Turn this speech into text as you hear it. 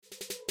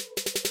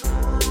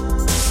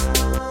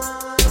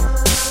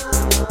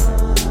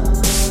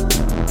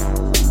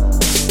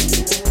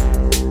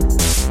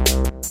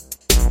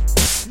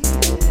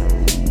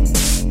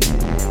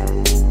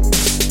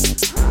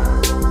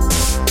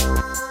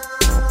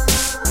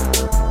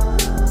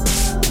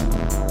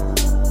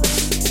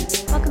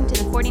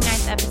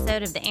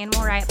episode of the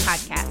Animal Riot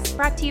Podcast,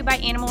 brought to you by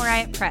Animal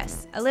Riot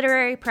Press, a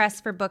literary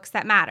press for books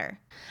that matter.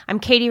 I'm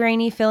Katie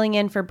Rainey, filling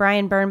in for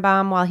Brian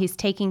Birnbaum while he's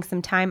taking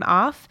some time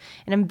off,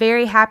 and I'm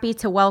very happy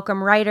to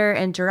welcome writer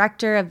and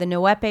director of the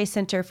Noepe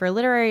Center for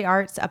Literary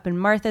Arts up in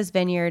Martha's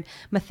Vineyard,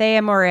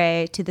 Mathea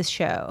Moret, to the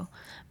show.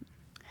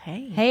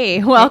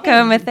 Hey,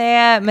 welcome,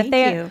 Mathea.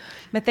 Thank you.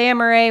 Mathea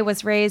Moret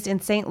was raised in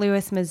St.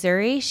 Louis,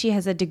 Missouri. She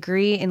has a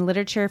degree in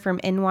literature from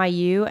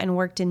NYU and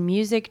worked in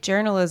music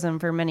journalism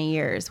for many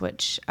years,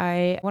 which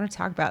I want to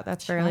talk about.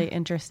 That's fairly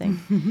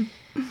interesting.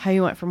 How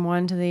you went from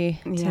one to the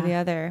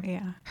other.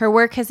 Yeah. Her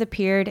work has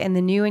appeared in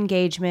The New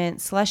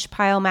Engagement, Slush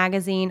Pile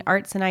Magazine,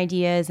 Arts and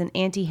Ideas, and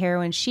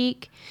Anti-Heroin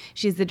Chic.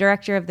 She's the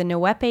director of the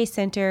Noepe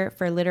Center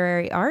for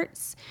Literary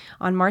Arts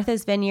on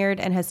Martha's Vineyard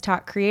and has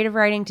taught creative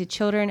writing to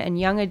children and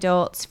young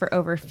adults for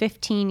over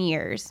 15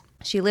 years.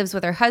 She lives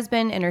with her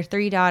husband and her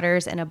 3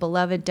 daughters and a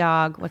beloved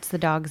dog. What's the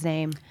dog's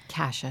name?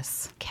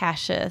 Cassius.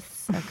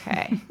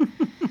 Okay.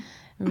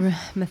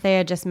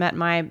 Mathea just met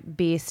my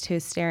beast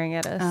who's staring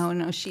at us. Oh,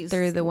 no, she's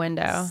through the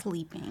window.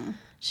 Sleeping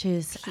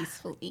She's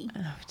peacefully.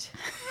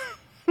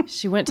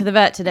 She went to the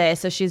vet today,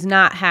 so she's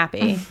not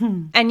happy.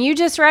 And you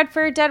just read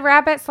for Dead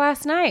Rabbits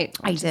last night.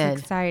 I did.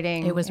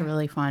 Exciting. It was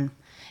really fun.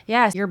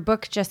 Yeah, your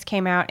book just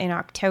came out in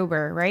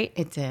October, right?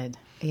 It did.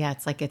 Yeah,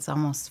 it's like its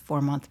almost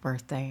 4-month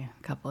birthday,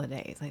 a couple of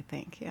days, I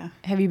think. Yeah.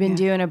 Have you been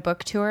doing a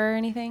book tour or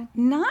anything?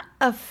 Not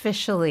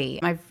officially.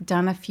 I've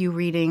done a few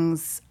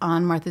readings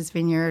on Martha's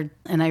Vineyard,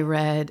 and I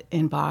read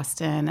in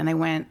Boston, and I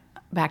went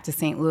back to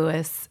St.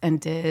 Louis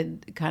and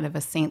did kind of a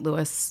St.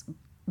 Louis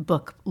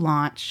book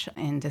launch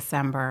in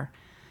December.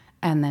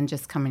 And then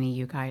just coming to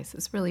you guys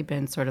has really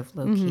been sort of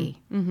low-key,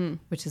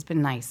 which has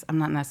been nice. I'm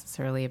not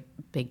necessarily a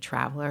big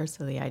traveler,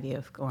 so the idea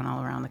of going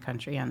all around the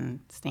country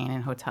and staying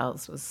in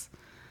hotels was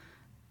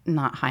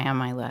not high on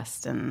my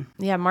list. And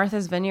yeah,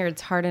 Martha's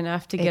Vineyard's hard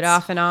enough to get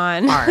off and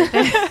on. Hard.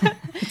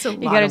 It's a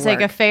lot. You got to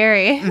take a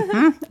ferry.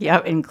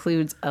 Yep,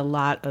 includes a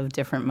lot of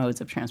different modes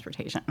of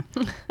transportation.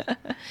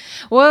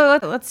 Well,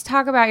 let's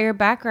talk about your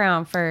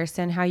background first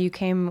and how you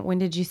came. When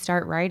did you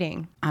start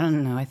writing? I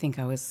don't know. I think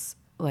I was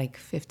like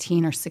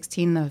 15 or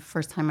 16 the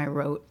first time I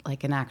wrote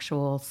like an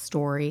actual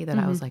story that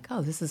I was like,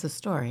 oh, this is a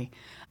story.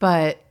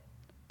 But,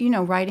 you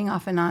know, writing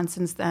off and on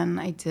since then,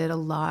 I did a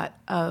lot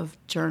of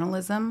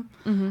journalism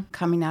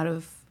coming out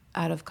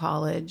of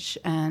college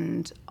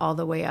and all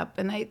the way up.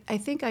 And I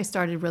think I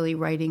started really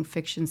writing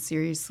fiction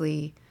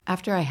seriously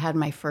after I had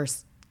my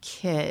first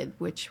kid,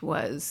 which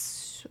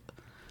was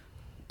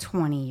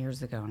 20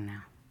 years ago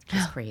now.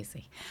 It's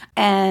crazy.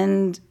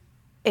 And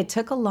it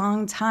took a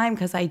long time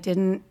because I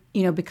didn't,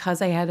 you know,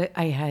 because I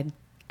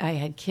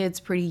had kids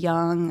pretty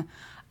young.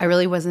 I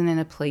really wasn't in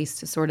a place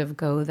to sort of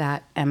go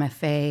that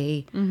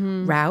MFA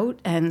route,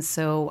 and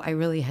so I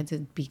really had to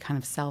be kind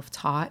of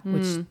self-taught,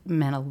 which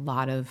meant a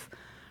lot of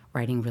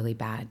writing really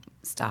bad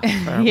stuff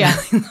for a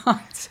really long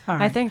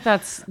time. I think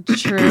that's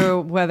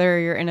true whether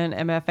you're in an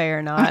MFA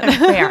or not.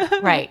 Fair,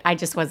 right? I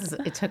just was.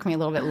 It took me a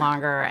little bit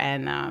longer,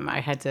 and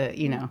I had to,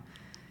 you know.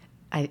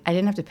 I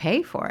didn't have to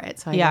pay for it,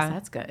 so I guess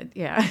that's good.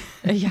 Yeah.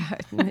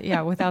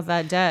 Yeah, without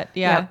that debt.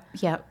 Yeah.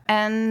 Yep.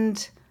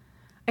 And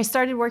I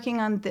started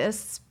working on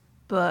this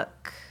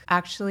book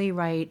actually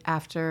right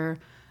after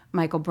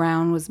Michael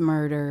Brown was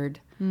murdered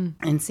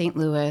in St.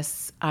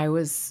 Louis. I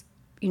was,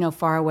 you know,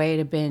 far away. It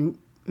had been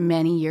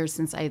many years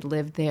since I'd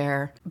lived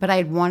there, but I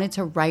had wanted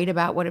to write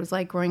about what it was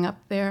like growing up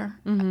there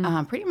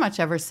pretty much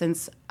ever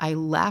since I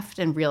left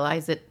and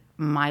realized that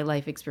my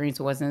life experience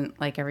wasn't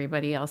like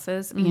everybody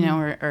else's, you know,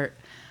 or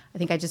I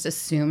think I just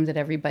assumed that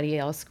everybody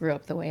else grew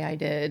up the way I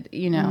did,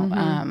 you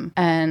know.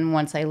 And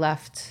once I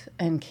left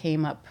and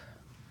came up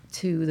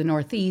to the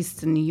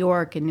Northeast and New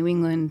York and New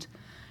England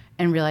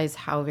and realized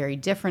how very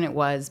different it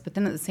was, but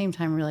then at the same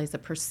time realized the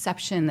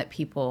perception that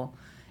people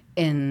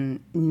in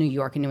New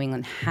York and New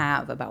England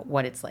have about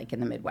what it's like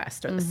in the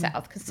Midwest or the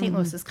South, because St.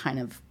 Louis is kind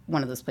of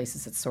one of those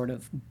places that's sort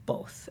of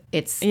both.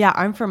 It's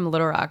I'm from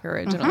Little Rock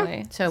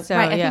originally, so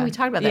right, I think we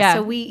talked about that. Yeah.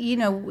 So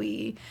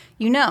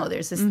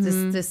there's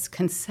this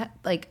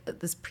concept, like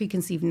this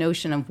preconceived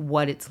notion of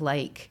what it's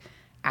like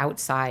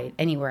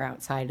anywhere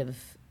outside of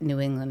New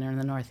England or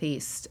the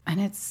Northeast,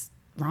 and it's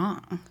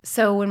wrong.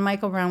 So when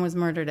Michael Brown was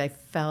murdered, I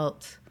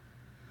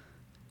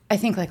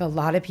think like a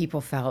lot of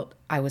people felt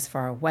I was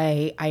far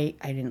away. I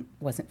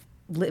wasn't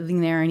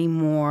living there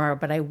anymore,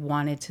 but I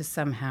wanted to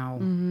somehow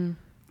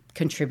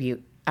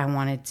contribute. I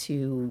wanted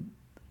to,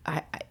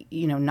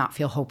 not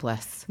feel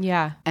hopeless.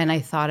 Yeah. And I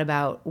thought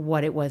about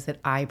what it was that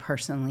I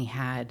personally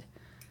had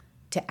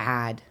to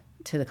add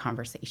to the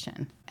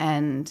conversation.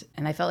 And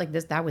I felt like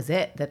that was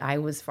it, that I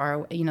was far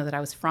away, you know, that I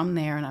was from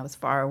there and I was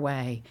far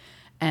away,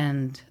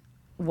 and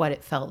what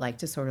it felt like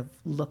to sort of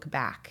look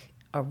back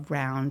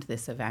around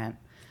this event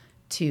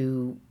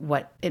to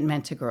what it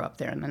meant to grow up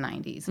there in the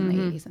 90s and the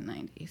 80s and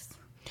 90s.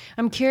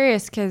 I'm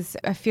curious because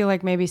I feel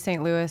like maybe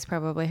St. Louis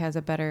probably has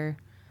a better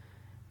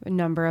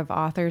number of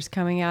authors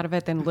coming out of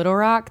it than Little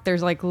Rock.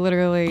 There's like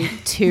literally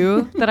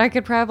 2 that I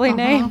could probably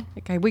name.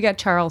 Okay, we got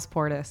Charles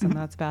Portis, and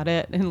that's about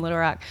it in Little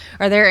Rock.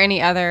 Are there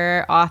any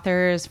other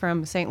authors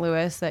from St.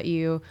 Louis that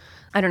you,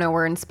 I don't know,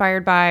 were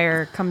inspired by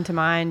or come to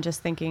mind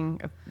just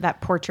thinking of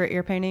that portrait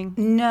you're painting?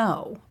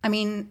 No. I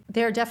mean,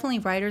 there are definitely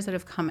writers that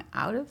have come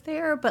out of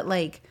there, but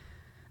like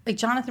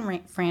Jonathan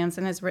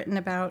Franzen has written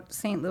about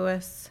St.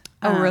 Louis.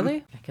 Oh,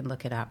 really? I can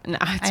look it up. No,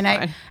 it's and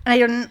fine. I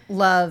didn't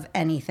love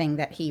anything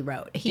that he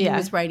wrote. He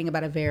was writing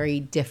about a very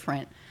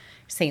different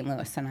St.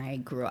 Louis than I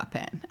grew up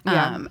in.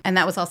 Yeah. And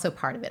that was also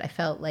part of it. I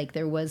felt like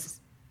there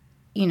was,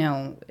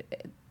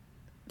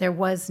 there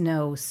was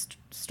no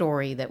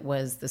story that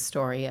was the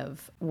story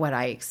of what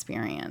I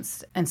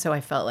experienced. And so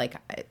I felt like,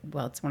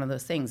 it's one of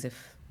those things.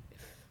 If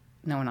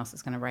no one else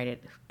is going to write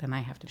it, then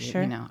I have to be,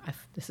 Sure.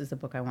 if this is the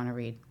book I want to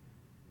read.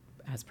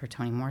 As per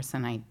Toni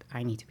Morrison,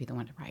 I need to be the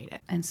one to write it.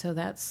 And so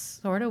that's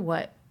sort of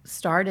what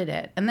started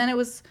it. And then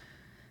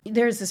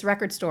there's this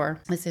record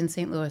store that's in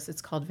St. Louis.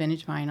 It's called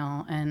Vintage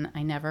Vinyl, and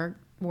I never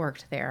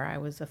worked there. I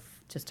was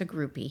just a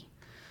groupie.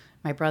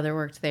 My brother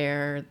worked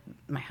there.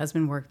 My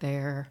husband worked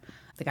there.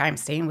 The guy I'm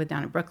staying with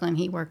down in Brooklyn,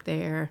 he worked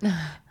there.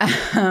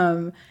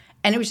 And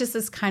it was just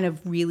this kind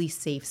of really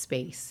safe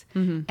space.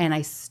 Mm-hmm. And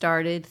I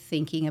started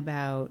thinking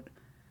about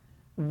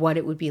what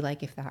it would be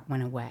like if that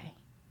went away,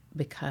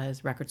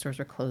 because record stores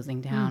were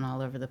closing down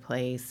all over the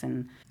place.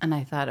 And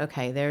I thought,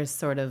 okay, there's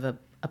sort of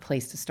a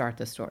place to start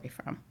the story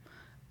from,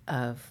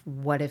 of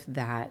what if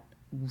that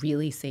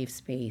really safe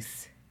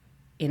space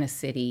in a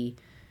city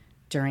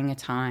during a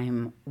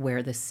time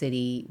where the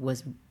city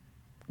was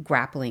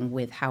grappling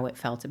with how it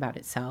felt about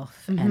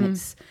itself and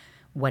it's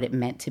what it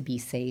meant to be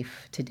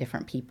safe to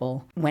different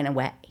people went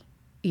away.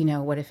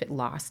 What if it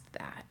lost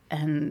that?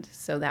 And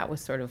so that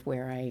was sort of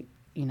where I,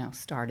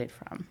 started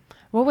from.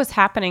 What was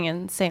happening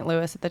in St.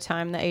 Louis at the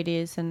time, the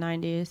 80s and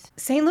 90s?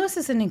 St. Louis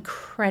is an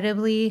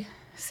incredibly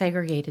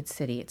segregated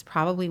city. It's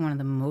probably one of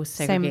the most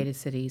segregated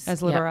cities.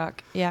 As Little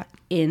Rock, yeah.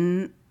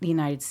 In the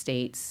United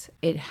States.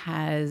 It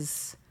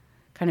has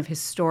kind of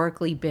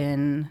historically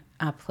been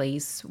a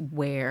place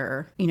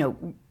where,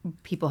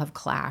 people have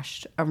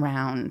clashed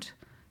around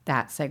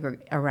that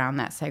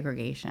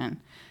segregation.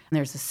 And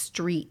there's a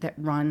street that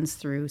runs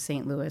through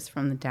St. Louis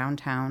from the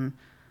downtown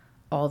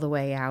all the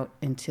way out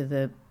into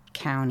the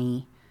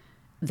county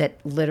that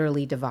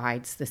literally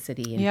divides the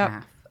city in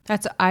half.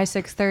 That's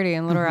I-630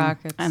 in Little Rock.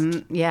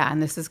 And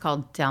this is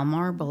called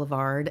Delmar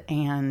Boulevard,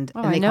 and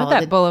I know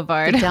that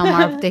boulevard.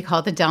 They call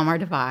it the Delmar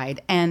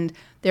Divide, and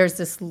there's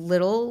this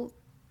little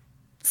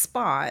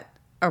spot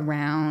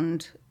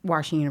around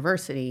Washington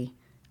University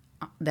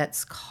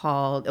that's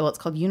called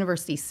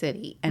University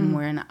City, and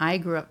when I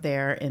grew up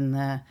there in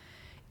the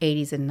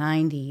 80s and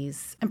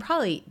 90s, and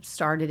probably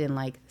started in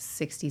like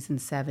 60s and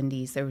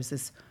 70s, there was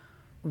this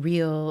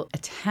real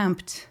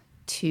attempt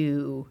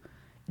to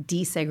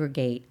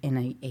desegregate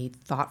in a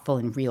thoughtful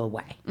and real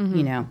way.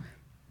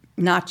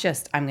 Not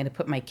just I'm going to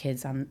put my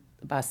kids on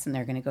the bus and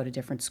they're going to go to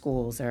different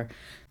schools, or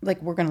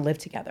like we're going to live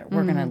together.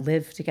 We're going to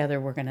live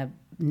together. We're going to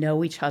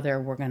know each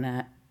other. We're going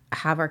to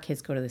have our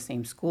kids go to the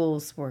same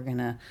schools. We're going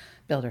to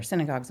build our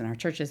synagogues and our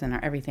churches and our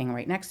everything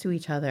right next to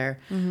each other.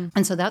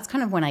 And so that's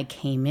kind of when I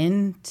came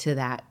into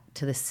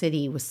the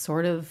city, was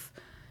sort of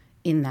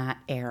in that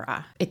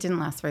era. It didn't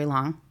last very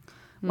long.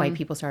 White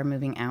people started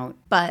moving out,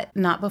 but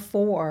not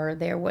before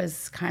there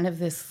was kind of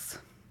this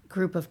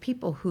group of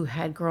people who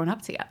had grown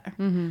up together.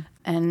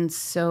 And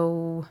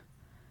so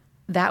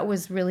that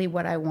was really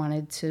what I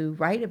wanted to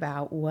write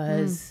about,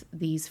 was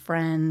these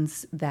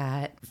friends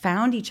that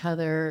found each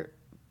other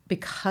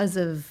because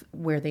of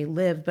where they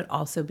lived, but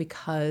also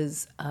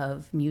because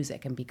of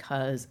music and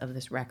because of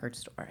this record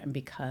store and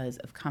because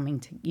of coming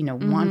to,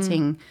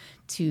 wanting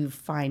to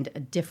find a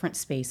different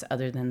space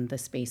other than the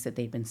space that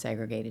they'd been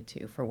segregated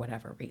to for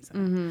whatever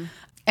reason.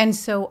 And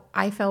so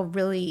I felt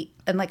really,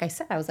 and like I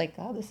said, I was like,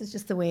 oh, this is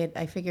just the way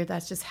I figured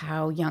that's just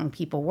how young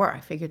people were. I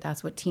figured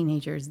that's what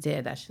teenagers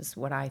did. That's just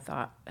what I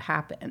thought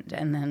happened.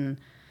 And then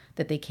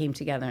that they came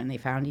together and they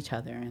found each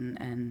other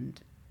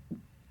and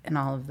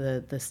all of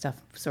the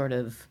stuff sort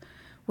of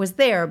was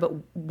there, but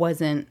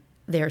wasn't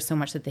there so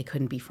much that they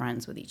couldn't be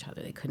friends with each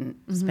other. They couldn't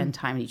spend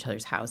time at each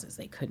other's houses.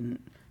 They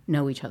couldn't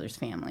know each other's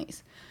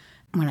families.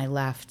 When I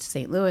left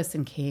St. Louis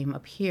and came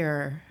up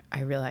here,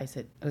 I realized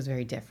it was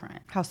very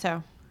different. How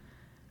so?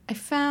 I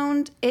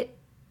found it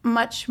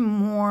much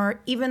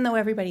more, even though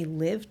everybody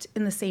lived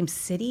in the same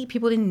city,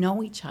 people didn't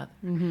know each other.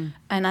 And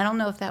I don't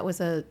know if that was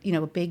a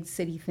big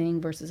city thing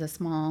versus a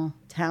small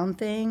town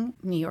thing.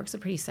 New York's a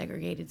pretty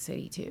segregated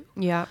city too.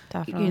 Yeah,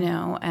 definitely.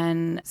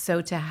 And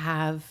so to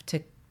have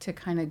to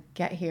kind of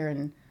get here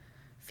and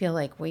feel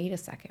like, wait a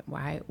second,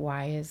 why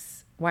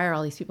are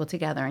all these people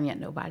together and yet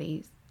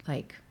nobody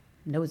like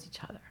knows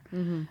each other?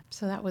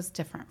 So that was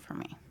different for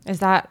me. Is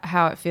that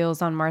how it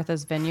feels on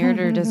Martha's Vineyard,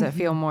 or does it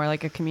feel more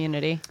like a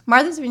community?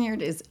 Martha's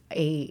Vineyard is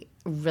a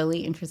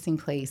really interesting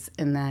place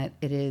in that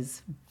it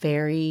is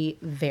very,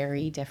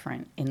 very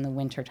different in the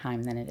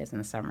wintertime than it is in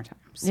the summertime.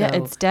 So, yeah,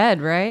 it's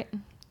dead, right?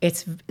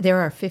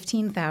 There are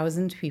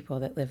 15,000 people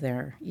that live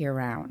there year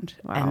round,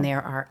 and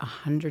there are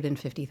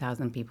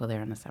 150,000 people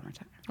there in the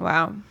summertime.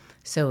 Wow.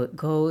 So it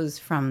goes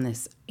from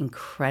this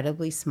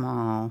incredibly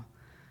small,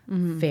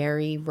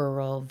 very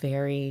rural,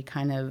 very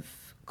kind of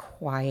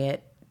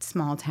quiet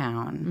small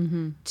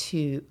town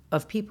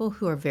of people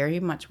who are very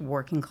much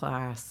working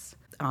class,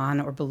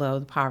 on or below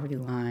the poverty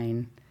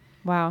line.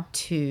 Wow.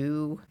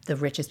 To the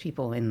richest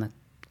people in the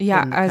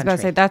Yeah, in the I was about to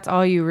country. say that's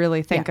all you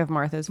really think of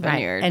Martha's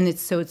Vineyard. Right. And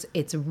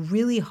it's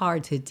really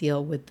hard to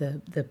deal with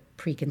the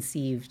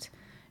preconceived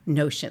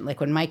notion. Like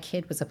when my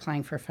kid was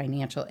applying for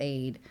financial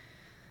aid,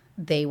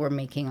 they were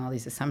making all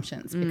these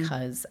assumptions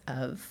because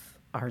of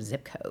our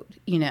zip code,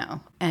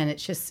 and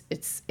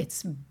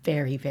it's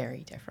very,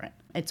 very different.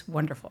 It's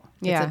wonderful.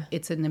 Yeah.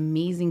 It's an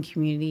amazing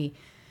community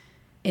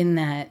in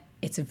that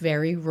it's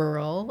very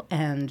rural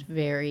and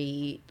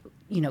very,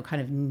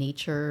 kind of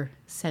nature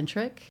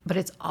centric, but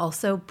it's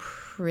also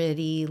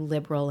pretty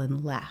liberal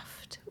and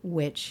left,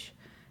 which,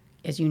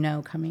 as you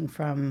know, coming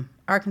from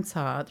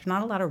Arkansas, there's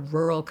not a lot of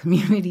rural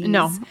communities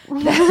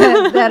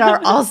that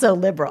are also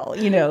liberal,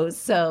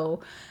 so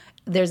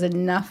there's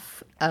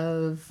enough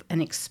of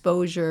an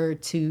exposure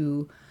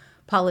to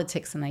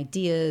politics and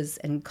ideas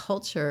and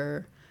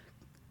culture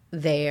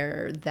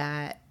there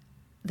that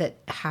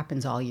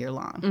happens all year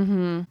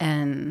long.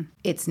 And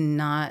it's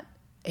not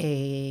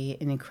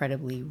an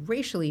incredibly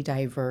racially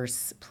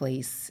diverse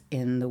place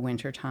in the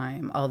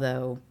wintertime,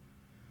 although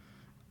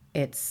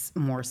it's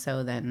more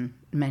so than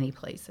many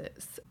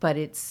places. But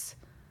it's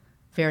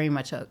very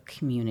much a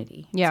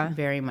community. Yeah. It's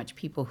very much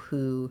people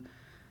who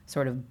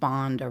sort of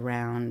bond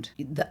around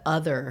the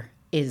other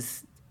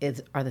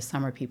are the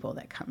summer people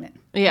that come in.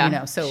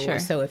 Yeah,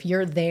 So if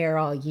you're there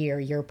all year,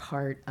 you're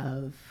part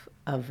of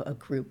a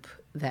group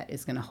that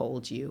is going to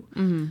hold you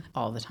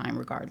all the time,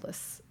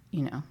 regardless,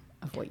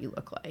 of what you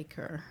look like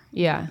or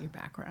your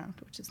background,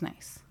 which is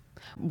nice.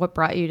 What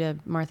brought you to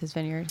Martha's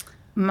Vineyard?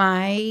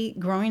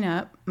 Growing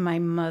up,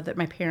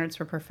 my parents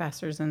were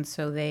professors, and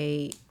so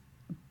they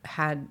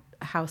had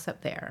a house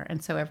up there.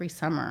 And so every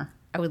summer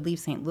I would leave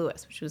St.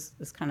 Louis, which was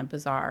this kind of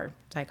bizarre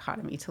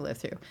dichotomy to live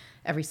through.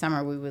 Every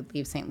summer we would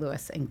leave St.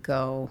 Louis and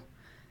go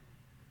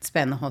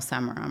spend the whole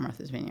summer on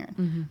Martha's Vineyard.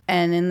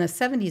 And in the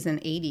 70s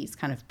and 80s,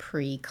 kind of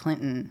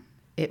pre-Clinton,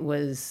 it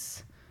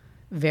was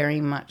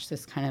very much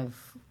this kind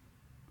of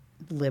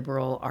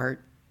liberal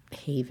art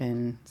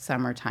haven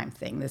summertime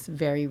thing. This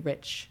very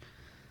rich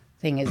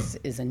thing is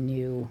the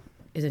new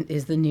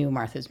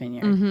Martha's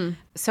Vineyard.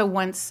 So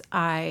once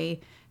I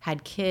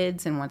had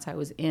kids, and once I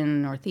was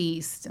in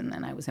Northeast, and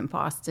then I was in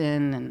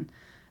Boston, and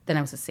then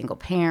I was a single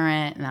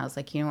parent, and I was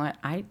like, you know what,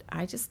 I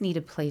just need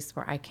a place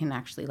where I can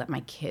actually let my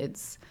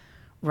kids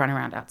run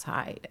around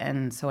outside.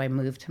 And so I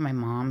moved to my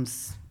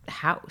mom's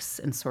house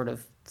and sort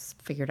of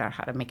figured out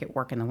how to make it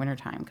work in the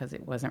wintertime because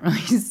it wasn't really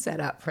set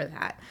up for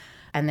that.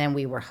 And then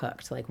we were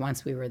hooked. Like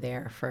once we were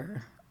there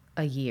for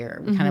a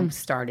year, we kind of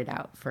started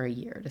out for a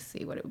year to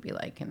see what it would be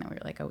like. And then we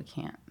were like, oh, we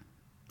can't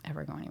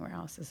ever go anywhere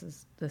else. This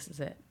is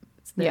it.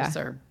 It's this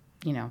or,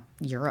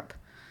 Europe.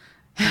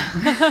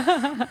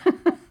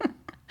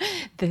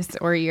 This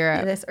or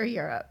Europe. This or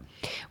Europe.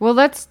 Well,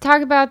 let's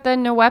talk about the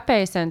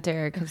Nuepe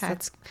Center because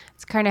that's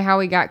kind of how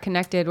we got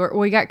connected.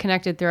 We got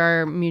connected through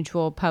our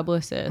mutual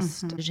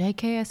publicist,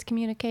 JKS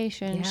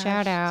Communication.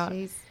 Shout out.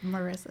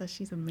 Marissa,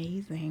 she's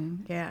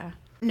amazing. Yeah.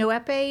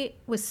 Nuepe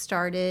was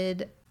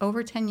started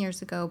over 10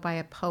 years ago by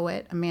a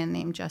poet, a man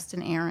named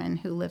Justin Aaron,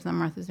 who lives on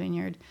Martha's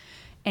Vineyard.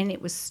 And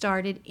it was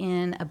started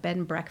in a bed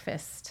and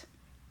breakfast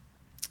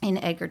in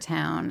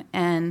Edgartown.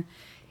 And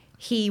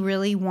he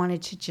really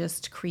wanted to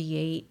just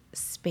create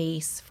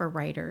space for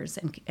writers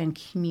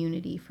and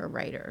community for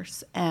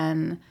writers.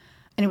 And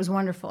it was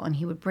wonderful. And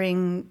he would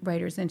bring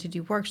writers in to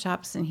do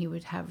workshops, and he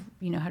would have,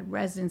 had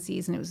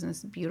residencies, and it was in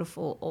this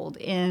beautiful old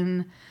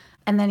inn.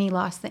 And then he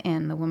lost the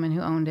inn. The woman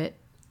who owned it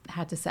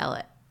had to sell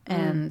it.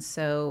 And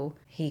so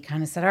he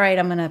kind of said, all right,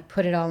 I'm going to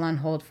put it all on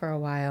hold for a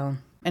while.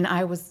 And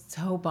I was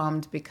so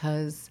bummed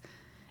because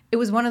it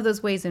was one of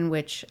those ways in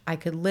which I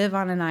could live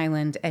on an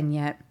island and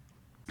yet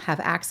have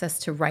access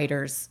to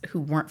writers who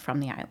weren't from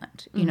the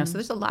island. So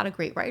there's a lot of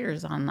great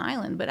writers on the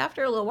island, but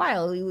after a little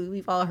while,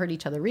 we've all heard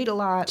each other read a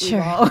lot.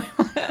 Sure.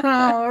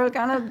 We're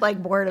kind of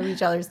like bored of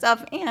each other's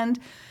stuff. And,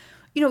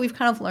 we've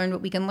kind of learned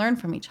what we can learn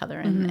from each other.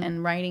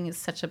 And writing is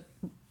such a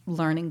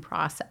learning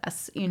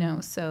process,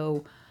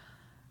 So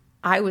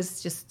I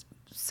was just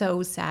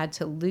so sad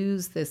to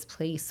lose this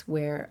place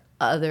where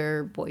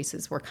other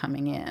voices were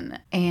coming in.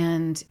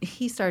 And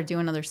he started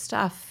doing other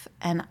stuff.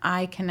 And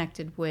I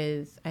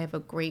have a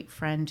great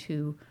friend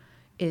who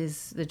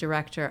is the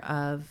director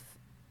of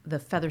the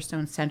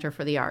Featherstone Center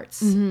for the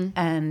Arts.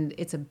 And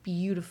it's a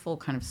beautiful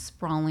kind of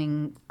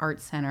sprawling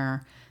art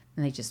center.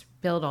 And they just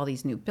build all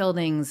these new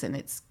buildings, and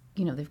it's,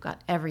 they've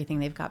got everything.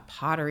 They've got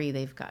pottery,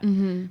 they've got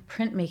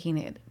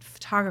printmaking,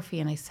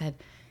 photography. And I said,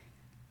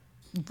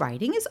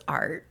 writing is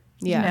art.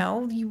 Yeah.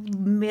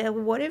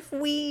 What if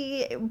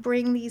we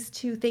bring these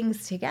two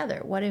things together?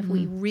 What if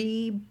we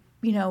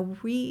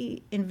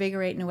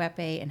reinvigorate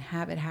Nuepe and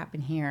have it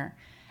happen here?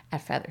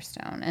 at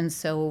Featherstone. And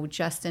so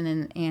Justin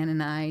and Anne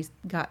and I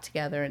got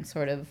together and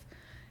sort of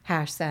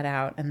hashed that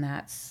out. And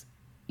that's,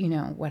 you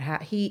know, what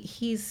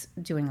he's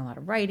doing a lot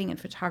of writing and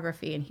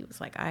photography. And he was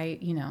like, I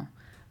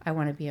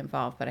want to be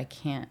involved, but I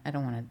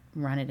don't want to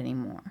run it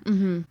anymore.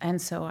 Mm-hmm.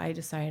 And so I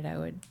decided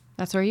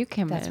That's where you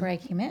came in. That's where I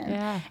came in.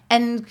 Yeah.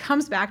 And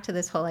comes back to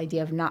this whole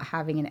idea of not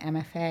having an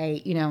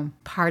MFA. You know,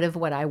 part of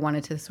what I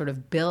wanted to sort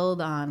of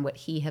build on what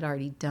he had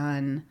already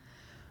done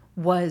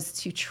was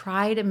to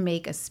try to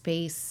make a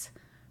space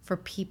for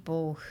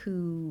people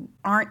who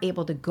aren't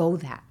able to go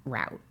that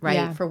route, right?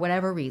 Yeah. For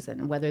whatever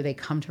reason, whether they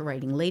come to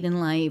writing late in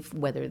life,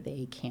 whether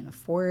they can't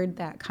afford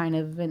that kind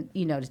of,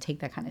 you know, to take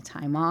that kind of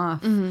time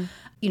off. Mm-hmm.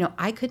 You know,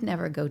 I could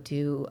never go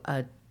do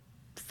a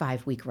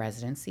 5-week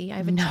residency. I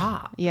have a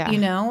job. Yeah. You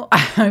know, I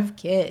have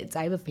kids.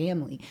 I have a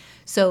family.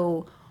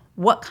 So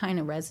what kind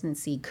of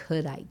residency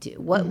could I do?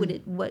 What would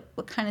it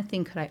what kind of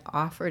thing could I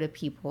offer to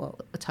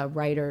people, to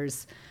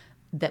writers,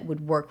 that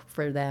would work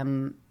for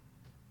them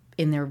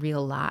in their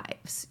real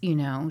lives, you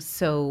know?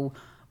 So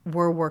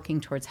we're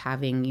working towards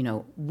having, you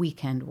know,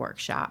 weekend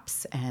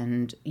workshops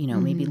and, you know,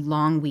 maybe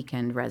long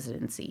weekend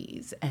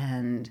residencies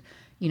and,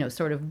 you know,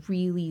 sort of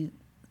really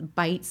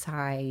bite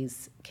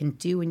size, can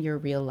do in your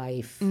real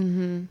life,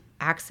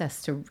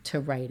 access to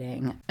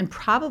writing, and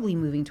probably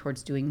moving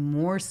towards doing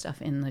more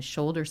stuff in the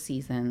shoulder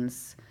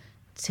seasons.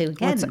 To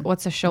again,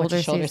 what's a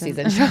shoulder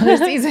season? Shoulder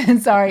season,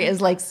 sorry, is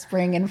like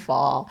spring and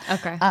fall.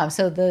 Okay.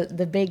 So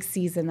the big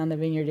season on the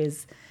vineyard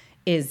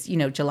is you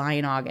know, July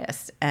and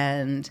August,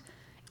 and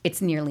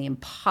it's nearly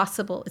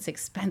impossible. It's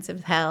expensive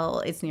as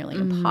hell. It's nearly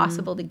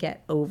impossible to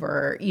get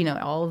over. You know,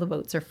 all the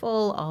boats are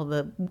full, all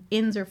the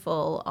inns are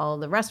full, all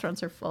the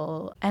restaurants are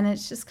full, and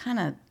it's just kind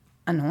of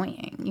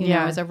annoying. You know,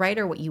 as a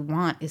writer, what you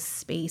want is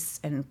space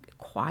and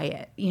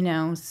quiet. You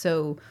know,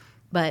 so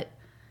but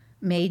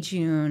May,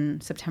 June,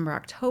 September,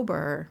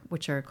 October,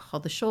 which are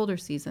called the shoulder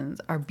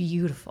seasons, are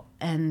beautiful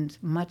and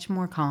much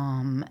more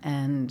calm,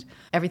 and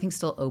everything's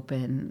still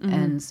open,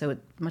 and so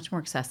it's much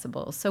more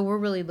accessible. So we're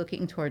really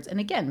looking towards, and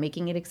again,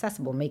 making it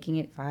accessible, making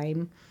it,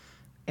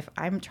 if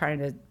I'm trying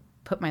to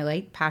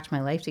patch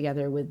my life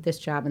together with this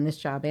job, and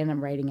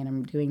I'm writing and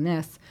I'm doing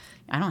this,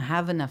 I don't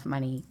have enough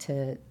money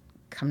to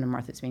come to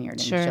Martha's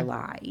Vineyard in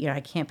July. You know, I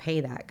can't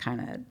pay that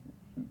kind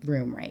of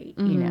room rate,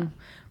 you know.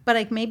 But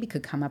I maybe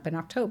could come up in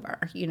October,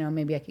 you know,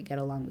 maybe I could get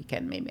a long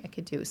weekend, maybe I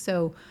could do.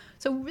 So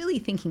really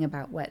thinking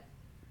about what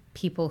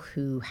people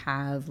who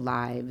have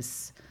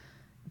lives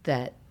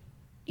that,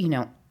 you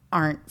know,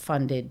 aren't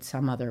funded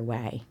some other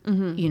way,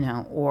 you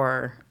know,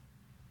 or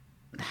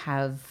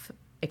have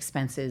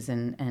expenses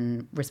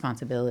and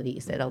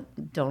responsibilities that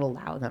don't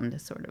allow them to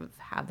sort of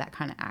have that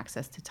kind of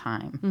access to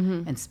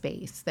time and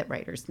space that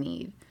writers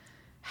need.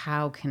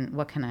 How can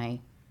I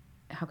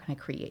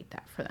create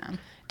that for them?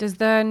 Does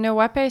the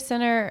Nawepe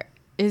Center,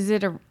 is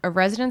it a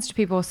residence? Do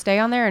people stay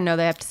on there, or no,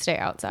 they have to stay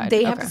outside?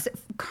 They have to,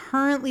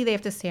 currently they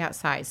have to stay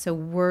outside. So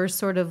we're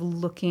sort of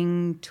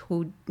looking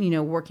to, you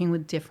know, working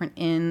with different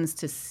inns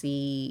to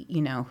see,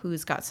 you know,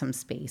 who's got some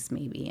space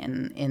maybe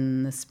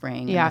in the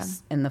spring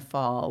and the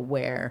fall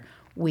where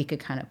we could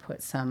kind of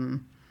put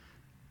some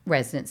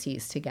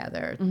residencies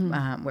together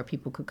where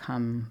people could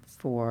come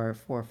for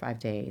 4 or 5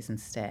 days and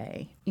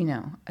stay. You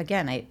know,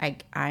 again,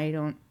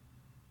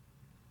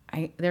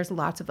 there's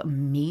lots of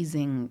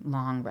amazing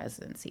long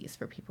residencies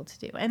for people to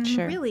do. And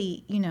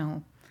really, you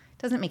know,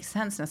 it doesn't make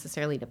sense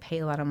necessarily to pay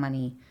a lot of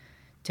money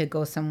to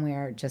go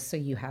somewhere just so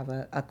you have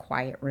a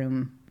quiet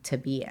room to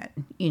be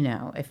in. You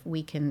know, if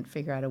we can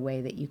figure out a way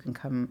that you can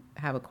come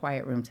have a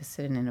quiet room to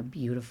sit in a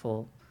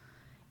beautiful,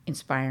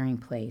 inspiring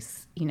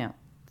place, you know,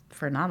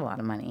 for not a lot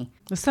of money.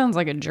 This sounds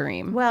like a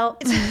dream. Well,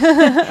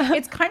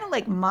 it's kind of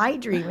like my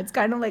dream. It's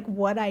kind of like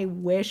what I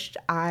wished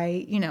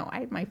I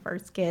had my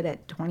first kid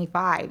at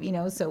 25, you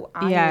know, so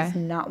I was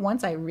not,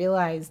 once I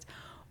realized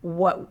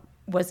what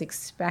was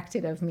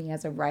expected of me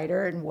as a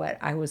writer and what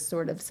I was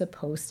sort of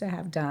supposed to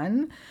have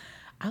done,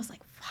 I was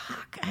like,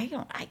 fuck, I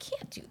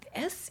can't do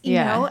this, you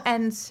know?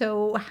 And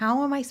so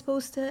how am I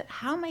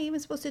even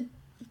supposed to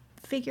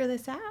figure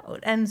this out?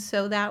 And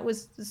so that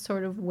was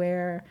sort of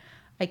where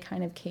I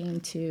kind of came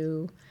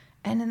to,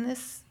 and in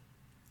this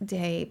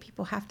day,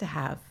 people have to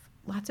have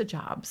lots of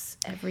jobs.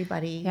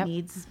 Everybody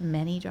needs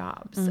many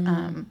jobs.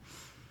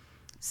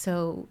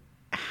 So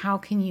how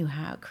can you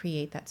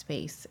create that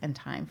space and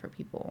time for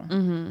people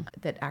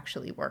that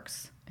actually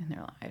works in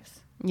their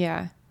lives?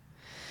 Yeah.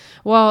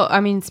 Well,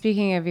 I mean,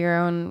 speaking of your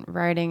own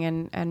writing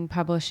and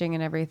publishing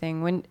and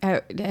everything, when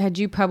had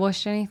you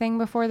published anything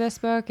before this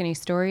book? Any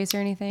stories or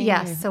anything?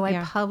 Yes. So I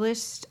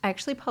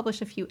actually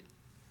published a few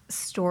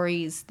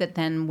stories that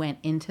then went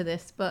into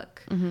this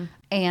book.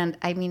 And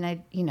I mean,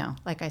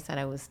 like I said,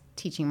 I was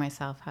teaching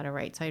myself how to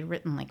write. So I'd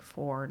written like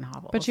 4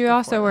 novels. But you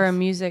also were a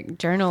music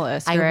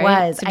journalist, right? I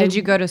was. So did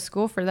you go to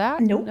school for that?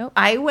 Nope.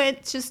 I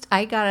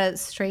got a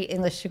straight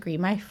English degree.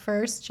 My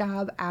first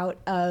job out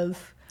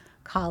of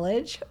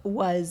college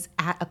was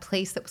at a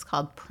place that was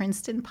called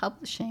Princeton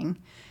Publishing.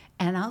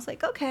 And I was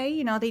like, okay,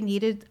 you know, they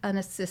needed an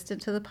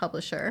assistant to the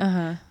publisher.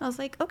 I was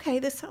like, okay,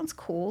 this sounds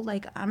cool.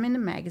 Like, I'm into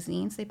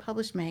magazines. They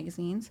published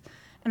magazines.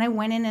 And I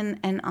went in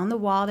and on the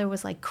wall there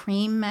was like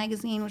Cream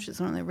magazine, which is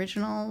one of the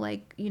original,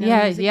 like, you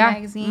know, music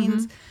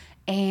magazines.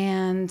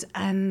 And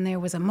there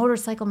was a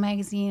motorcycle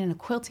magazine and a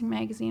quilting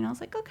magazine. I was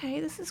like, okay,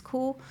 this is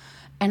cool.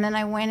 And then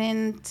I went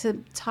in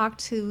to talk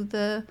to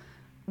the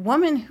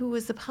woman who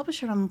was the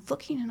publisher, and I'm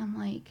looking and I'm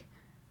like,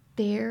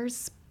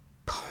 there's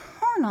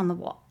porn on the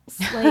walls.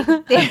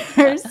 Like,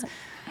 there's,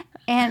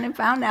 and I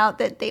found out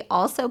that they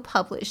also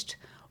published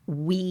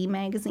Oui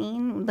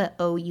magazine, the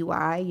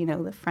OUI, you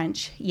know, the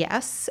French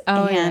yes,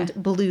 and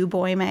Blue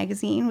Boy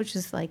magazine, which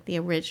is like the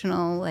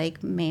original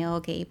like male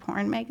gay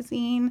porn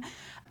magazine.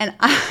 And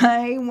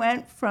I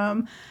went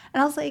from,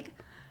 and I was like,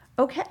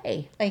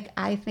 okay, like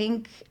I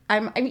think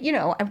I'm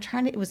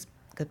trying to, it was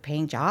a good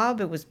paying job.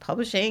 It was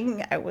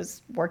publishing. I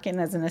was working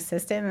as an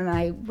assistant, and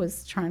I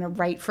was trying to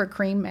write for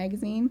Cream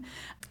magazine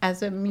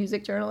as a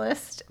music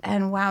journalist,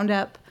 and wound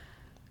up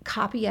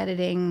copy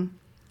editing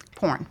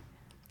porn.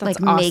 That's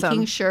like awesome.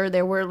 Making sure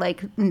there were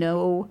like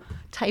no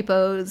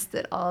typos,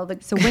 that all the.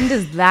 So when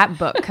does that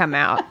book come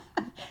out?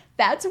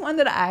 That's one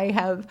that I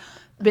have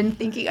been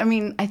thinking. I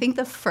mean, I think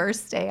the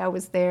first day I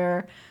was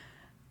there,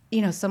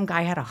 you know, some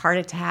guy had a heart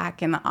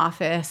attack in the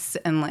office,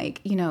 and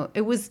like, you know,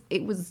 it was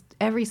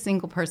every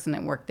single person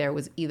that worked there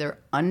was either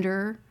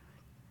under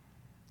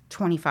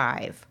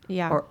 25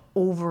 or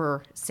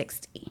over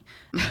 60.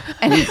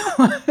 And it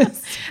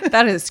was,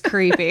 that is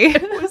creepy.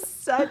 It was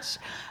such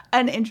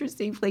an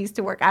interesting place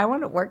to work. I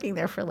wound up working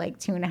there for like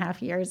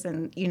 2.5 years,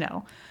 and, you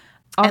know,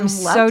 I'm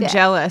so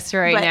jealous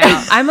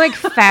now. I'm like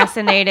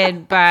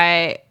fascinated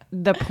by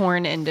the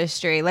porn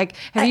industry. Like,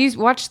 have you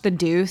watched The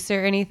Deuce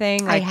or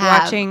anything? Like, I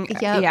have. Watching,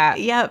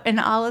 Yep. And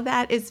all of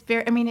that is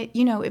very, I mean,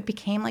 it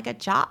became like a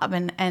job,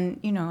 and,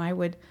 you know, I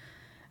would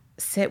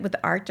sit with the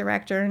art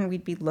director, and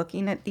we'd be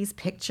looking at these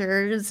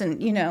pictures,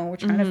 and, you know, we're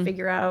trying to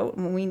figure out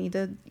when we need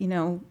to, you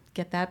know,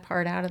 get that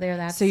part out of there.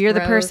 That's so you're the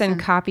gross, person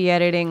copy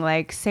editing,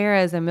 like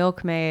Sarah's a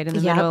milkmaid in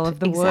the middle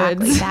of the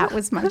exactly. woods. That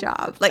was my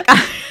job. Like,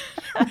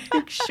 I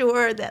make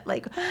sure that,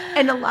 like,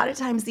 and a lot of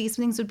times these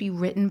things would be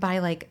written by,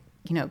 like,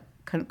 you know,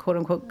 quote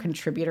unquote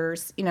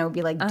contributors, you know,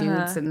 be like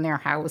dudes in their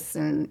house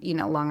in, you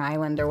know, Long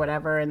Island or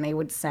whatever, and they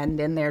would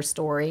send in their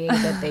story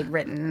that they'd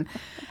written,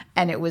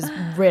 and it was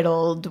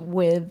riddled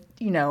with,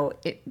 you know,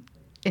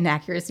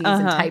 inaccuracies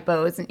and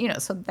typos, and, you know,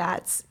 so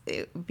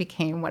it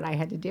became what I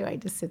had to do. I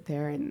had to sit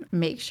there and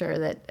make sure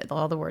that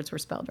all the words were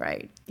spelled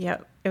right.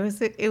 Yep.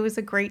 It was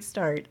a great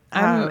start.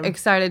 I'm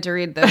excited to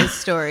read those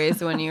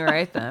stories when you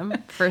write them,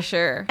 for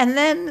sure. And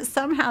then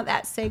somehow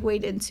that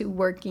segued into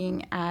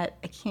working at,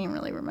 I can't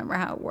really remember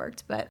how it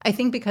worked, but I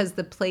think because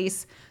the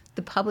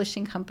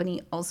publishing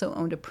company also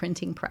owned a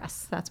printing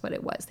press. That's what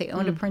it was. They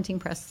owned a printing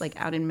press like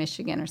out in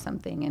Michigan or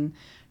something, and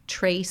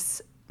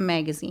Trace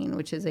magazine,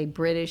 which is a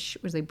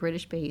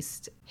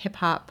British-based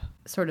hip-hop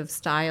sort of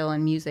style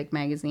and music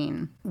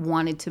magazine,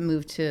 wanted to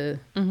move to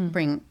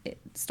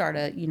start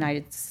a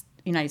United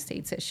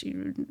States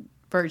issued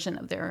version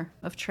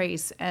of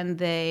Trace, and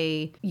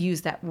they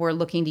were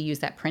looking to use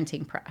that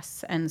printing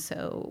press, and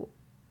so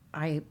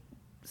I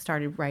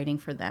started writing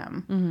for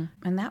them,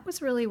 and that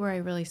was really where I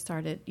really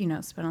started, you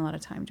know, spent a lot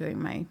of time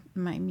doing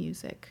my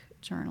music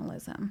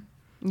journalism.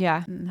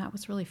 Yeah. And that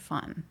was really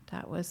fun.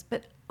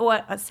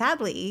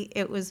 Sadly,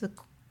 it was,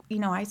 you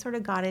know, I sort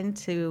of got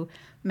into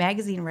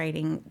magazine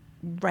writing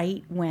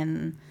right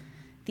when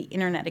the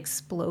internet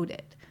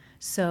exploded.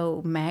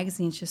 So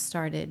magazines just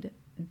started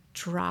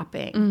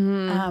dropping.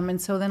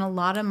 And so then a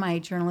lot of my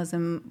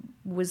journalism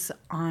was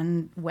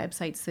on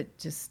websites that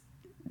just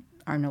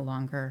are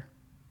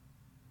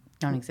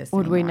don't exist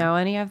anymore. Would we know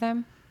any of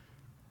them?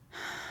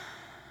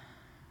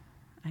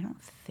 I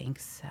don't think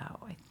so.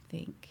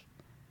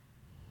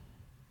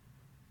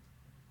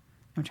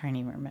 I'm trying to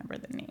even remember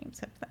the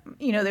names of them.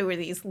 You know, there were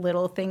these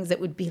little things that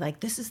would be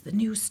like, this is the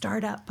new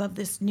startup of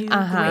this new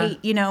great,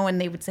 you know, and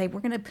they would say, we're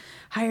going to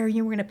hire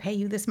you, we're going to pay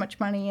you this much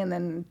money. And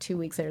then 2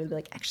 weeks later, they'd be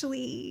like,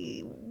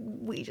 actually,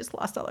 we just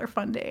lost all our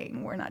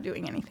funding. We're not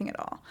doing anything at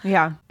all.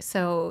 Yeah.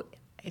 So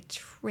at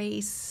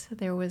Trace,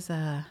 there was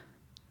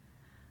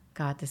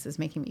God, this is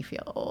making me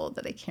feel old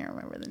that I can't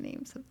remember the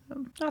names of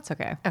them. That's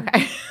okay.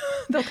 Okay.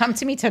 They'll come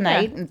to me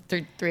tonight and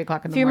 3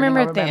 o'clock in the morning. If you remember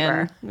at the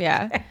end.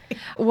 Yeah.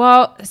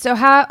 Well, so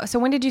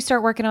when did you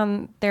start working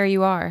on There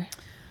You Are?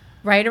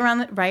 Right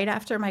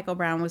after Michael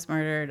Brown was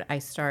murdered, I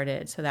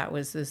started. So that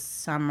was the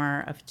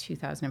summer of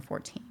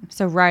 2014.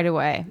 So right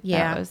away.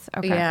 Yeah.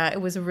 Yeah.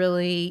 It was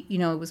really, you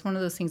know, it was one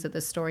of those things that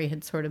the story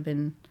had sort of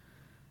been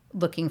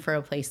looking for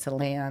a place to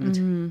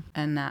land.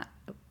 And that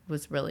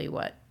was really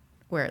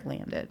where it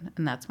landed.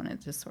 And that's when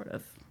it just sort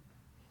of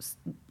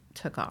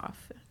took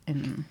off.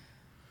 And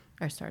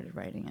I started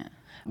writing it.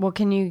 Well,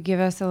 can you give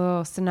us a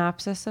little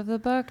synopsis of the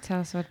book?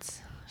 Tell us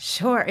what's...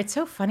 Sure. It's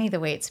so funny the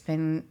way it's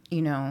been,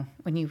 you know,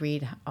 when you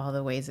read all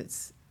the ways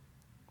it's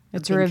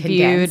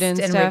reviewed and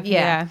stuff.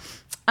 Yeah.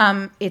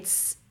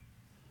 It's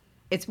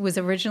It was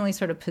originally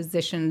sort of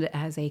positioned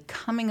as a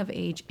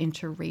coming-of-age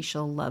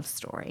interracial love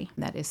story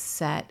that is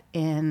set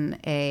in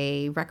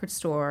a record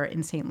store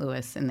in St.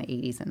 Louis in the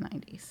 80s and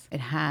 90s.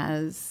 It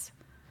has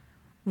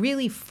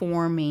really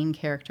four main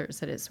characters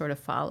that it sort of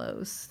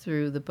follows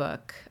through the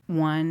book.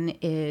 One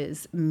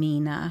is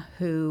Mina,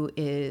 who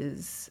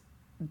is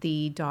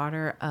the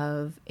daughter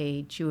of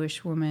a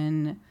Jewish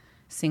woman,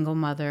 single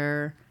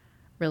mother,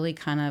 really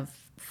kind of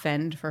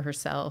fend for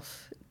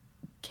herself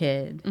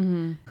kid,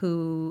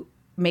 who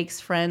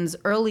makes friends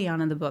early on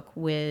in the book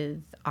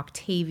with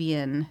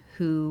Octavian,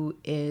 who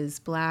is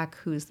Black,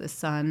 who's the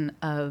son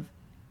of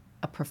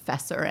a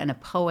professor and a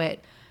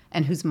poet,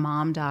 and whose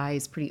mom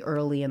dies pretty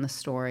early in the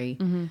story.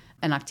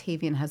 And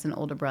Octavian has an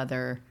older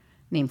brother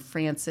named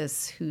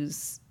Francis,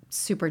 who's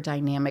super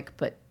dynamic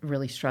but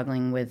really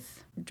struggling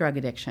with drug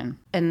addiction.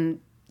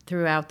 And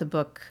throughout the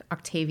book,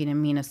 Octavian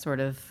and Mina sort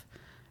of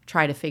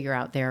try to figure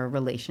out their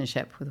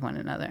relationship with one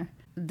another.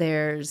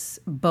 There's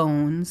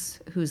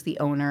Bones, who's the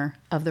owner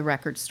of the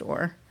record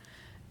store.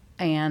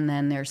 And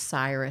then there's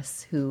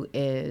Cyrus, who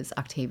is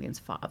Octavian's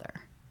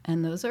father.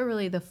 And those are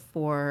really the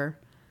four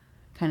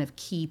kind of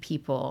key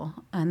people.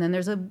 And then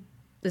there's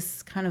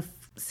this kind of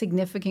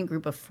significant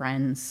group of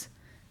friends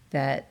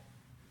that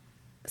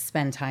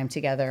spend time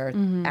together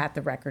at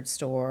the record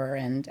store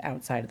and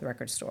outside of the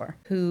record store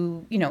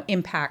who,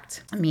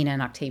 impact Mina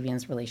and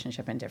Octavian's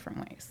relationship in different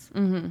ways.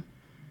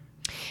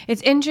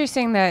 It's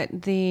interesting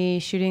that the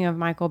shooting of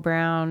Michael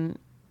Brown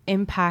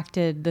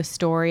impacted the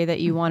story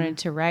that you wanted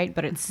to write,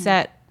 but it's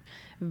set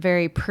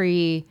very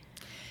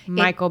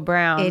pre-Michael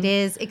Brown. It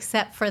is,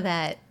 except for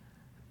that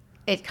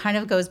it kind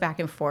of goes back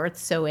and forth.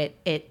 So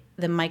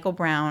the Michael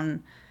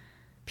Brown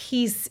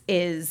piece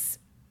is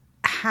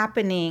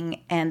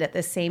happening, and at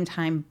the same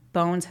time,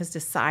 Bones has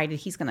decided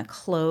he's going to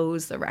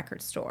close the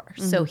record store.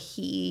 So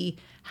he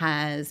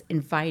has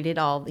invited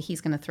he's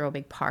going to throw a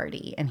big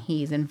party, and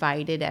he's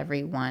invited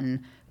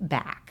everyone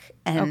back.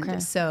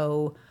 And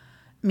so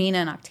Mina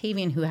and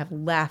Octavian, who have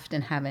left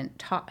and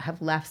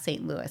have left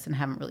St. Louis and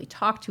haven't really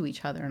talked to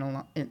each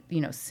other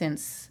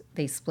since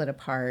they split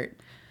apart,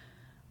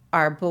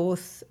 are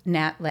both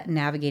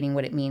navigating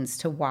what it means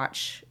to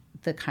watch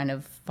the kind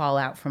of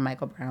fallout from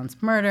Michael Brown's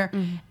murder,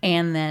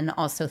 and then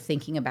also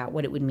thinking about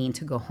what it would mean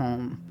to go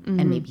home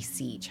and maybe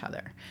see each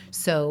other.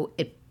 So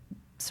it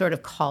sort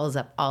of calls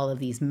up all of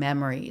these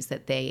memories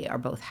that they are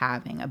both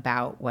having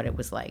about what it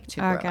was like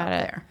to grow up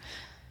there.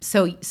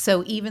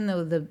 So even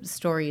though the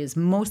story is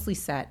mostly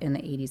set in the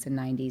 80s and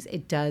 90s,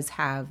 it does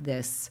have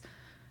this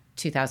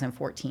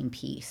 2014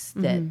 piece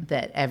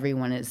that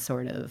everyone is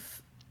sort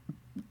of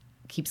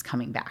keeps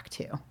coming back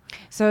to.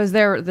 So is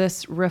there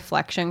this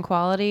reflection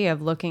quality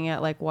of looking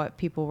at like what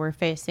people were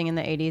facing in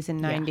the 80s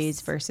and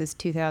 90s versus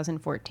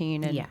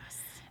 2014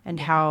 and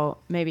how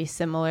maybe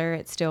similar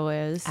it still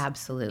is?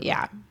 Absolutely.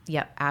 Yeah.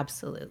 Yep,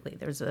 absolutely.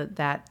 There's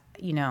I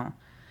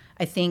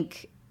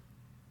think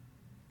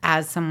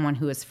as someone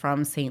who is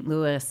from St.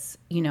 Louis,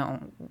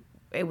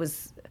 it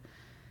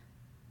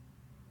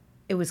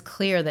was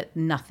clear that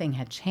nothing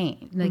had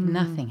changed.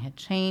 Nothing had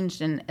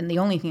changed. And the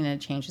only thing that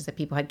had changed is that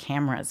people had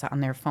cameras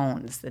on their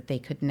phones that they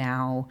could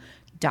now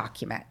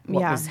document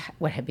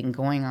what had been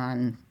going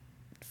on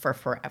for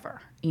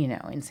forever,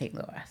 in St.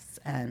 Louis.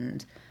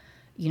 And,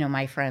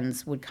 my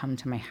friends would come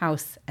to my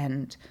house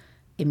and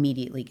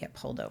immediately get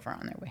pulled over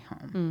on their way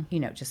home,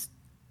 just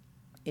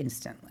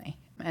instantly.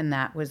 And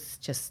that was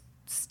just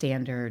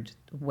standard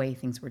way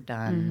things were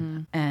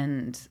done.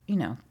 And,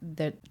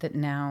 that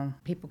now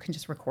people can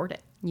just record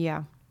it.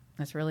 Yeah.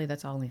 That's the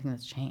only thing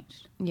that's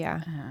changed.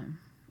 Yeah.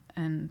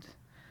 And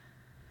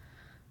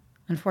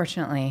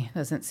unfortunately, it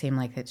doesn't seem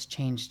like it's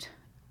changed.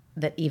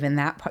 That even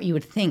that part, you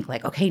would think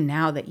like, okay,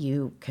 now that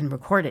you can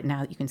record it,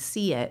 now that you can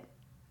see it,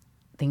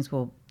 things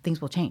will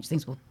change.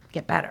 Things will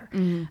get better.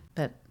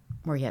 But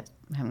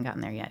haven't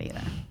gotten there yet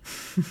either.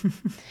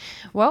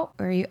 Well,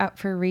 are you up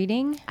for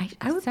reading?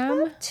 I would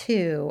love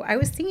to. I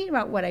was thinking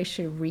about what I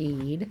should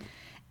read,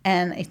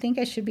 and I think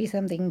I should be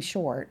something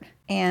short.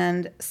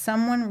 And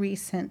someone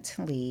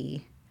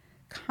recently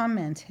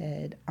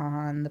commented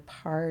on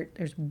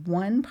there's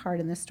one part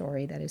in the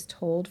story that is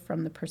told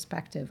from the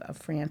perspective of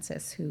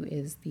Francis, who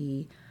is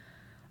the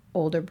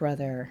older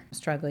brother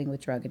struggling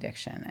with drug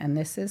addiction. And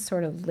this is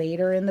sort of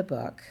later in the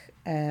book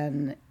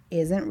and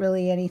isn't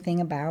really anything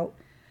about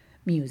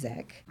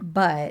music,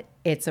 but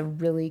it's a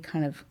really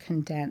kind of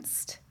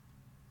condensed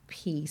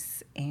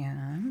piece,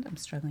 and I'm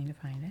struggling to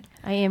find it.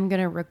 I am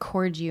going to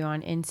record you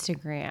on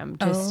Instagram,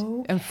 just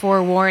a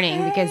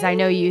forewarning, because I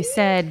know you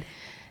said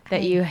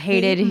that you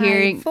hated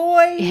hearing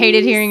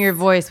your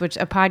voice, which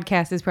a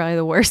podcast is probably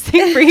the worst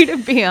thing for you to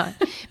be on.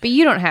 But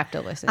you don't have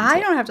to listen to it. I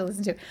don't have to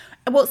listen to it.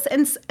 Well,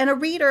 and a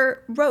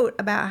reader wrote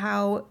about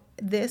how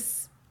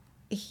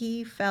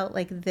he felt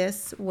like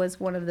this was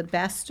one of the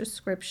best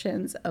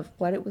descriptions of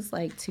what it was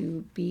like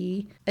to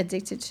be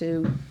addicted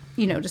to,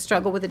 to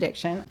struggle with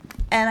addiction.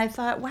 And I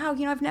thought, wow,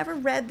 I've never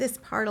read this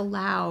part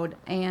aloud,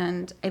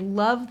 and I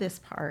love this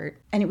part.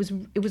 And it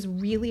was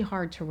really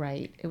hard to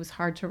write. It was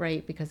hard to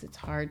write because it's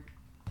hard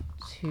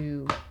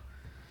to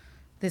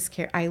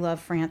I love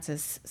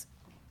Francis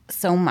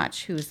so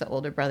much, who's the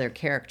older brother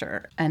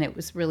character, and it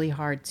was really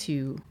hard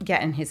to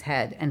get in his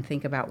head and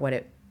think about what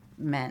it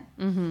meant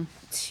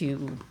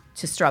to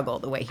struggle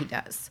the way he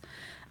does.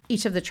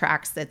 Each of the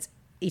chapters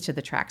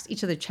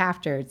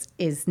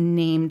is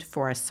named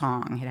for a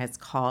song. It has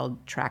called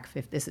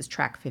this is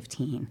track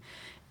 15,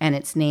 and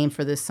it's named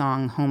for the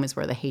song "Home Is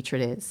Where the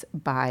Hatred Is"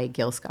 by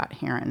Gil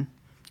Scott-Heron,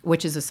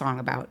 which is a song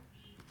about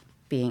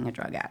being a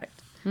drug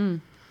addict.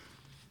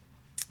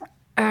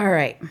 All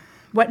right.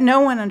 What no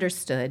one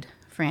understood,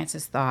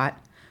 Francis thought,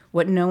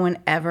 what no one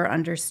ever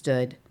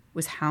understood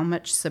was how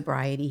much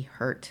sobriety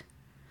hurt.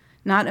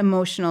 Not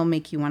emotional,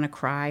 make you want to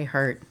cry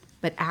hurt,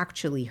 but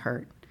actually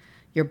hurt.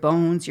 Your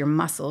bones, your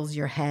muscles,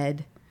 your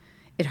head.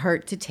 It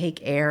hurt to take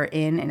air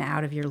in and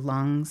out of your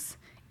lungs.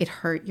 It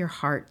hurt your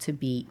heart to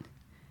beat.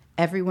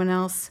 Everyone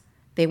else,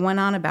 they went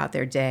on about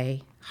their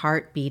day,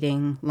 heart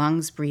beating,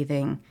 lungs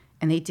breathing,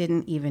 and they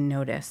didn't even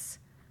notice.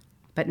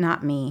 But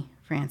not me,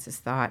 Francis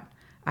thought.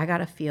 I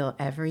gotta feel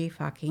every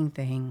fucking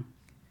thing.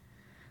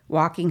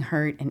 Walking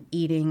hurt and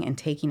eating and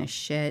taking a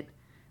shit.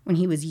 When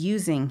he was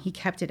using, he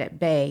kept it at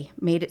bay,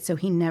 made it so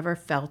he never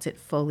felt it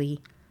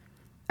fully.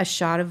 A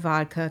shot of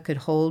vodka could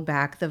hold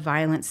back the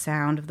violent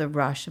sound of the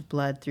rush of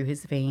blood through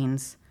his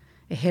veins.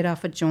 A hit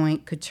off a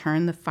joint could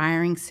turn the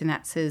firing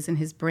synapses in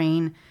his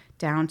brain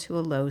down to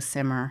a low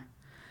simmer.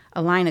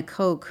 A line of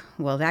coke,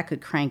 well, that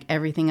could crank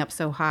everything up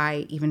so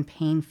high, even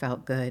pain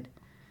felt good.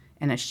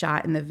 And a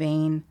shot in the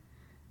vein,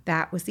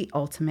 that was the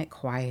ultimate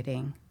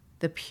quieting,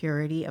 the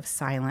purity of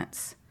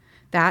silence.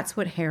 That's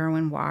what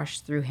heroin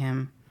washed through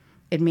him.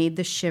 It made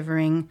the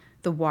shivering,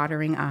 the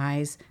watering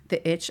eyes,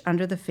 the itch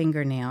under the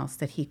fingernails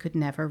that he could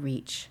never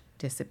reach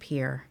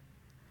disappear.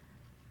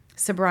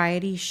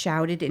 Sobriety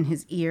shouted in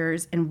his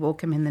ears and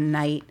woke him in the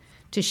night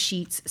to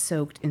sheets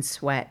soaked in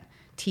sweat,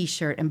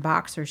 t-shirt and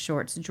boxer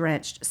shorts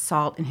drenched,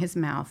 salt in his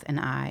mouth and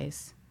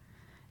eyes.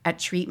 At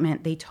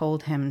treatment, they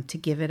told him to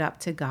give it up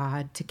to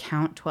God, to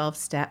count 12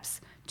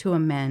 steps, to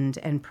amend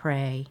and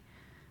pray.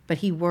 But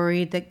he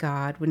worried that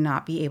God would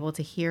not be able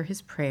to hear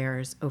his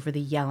prayers over the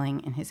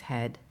yelling in his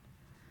head.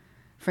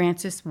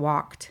 Francis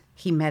walked,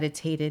 he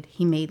meditated,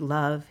 he made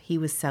love, he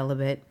was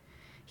celibate.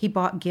 He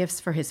bought gifts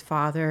for his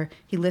father,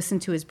 he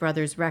listened to his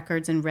brother's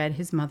records and read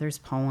his mother's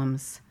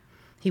poems.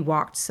 He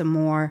walked some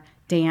more,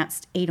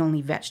 danced, ate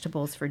only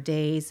vegetables for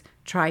days,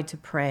 tried to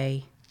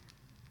pray.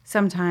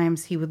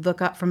 Sometimes he would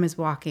look up from his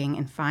walking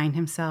and find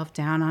himself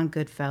down on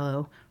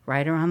Goodfellow,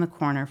 right around the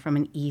corner from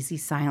an easy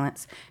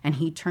silence, and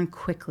he'd turn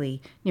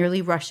quickly,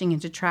 nearly rushing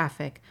into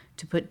traffic,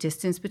 to put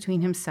distance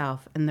between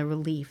himself and the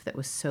relief that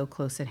was so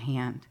close at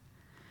hand.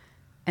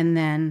 And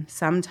then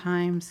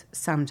sometimes,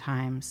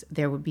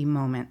 there would be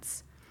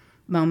moments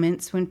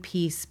when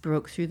peace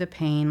broke through the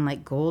pain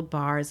like gold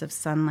bars of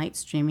sunlight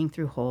streaming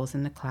through holes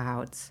in the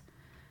clouds.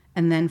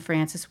 And then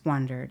Francis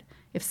wondered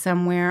if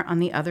somewhere on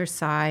the other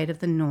side of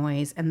the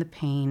noise and the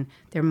pain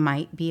there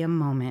might be a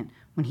moment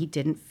when he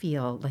didn't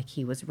feel like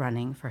he was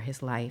running for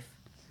his life.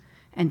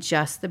 And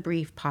just the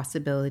brief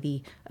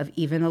possibility of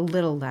even a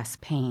little less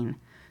pain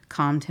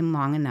calmed him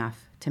long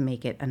enough to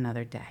make it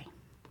another day.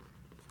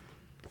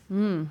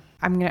 I'm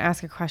going to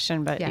ask a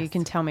question, but Yes. you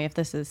can tell me if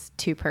this is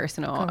too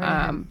personal.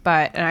 And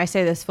I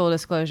say this full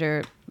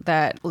disclosure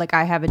that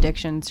I have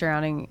addiction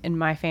surrounding in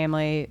my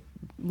family.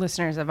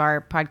 Listeners of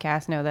our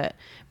podcast know that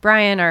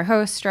Brian, our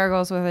host,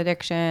 struggles with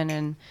addiction.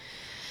 And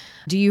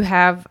do you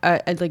have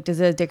does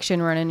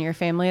addiction run in your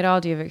family at all?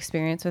 Do you have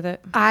experience with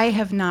it? I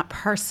have not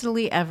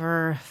personally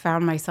ever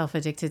found myself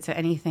addicted to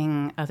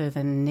anything other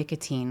than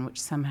nicotine, which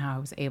somehow I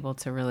was able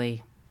to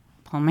really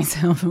pull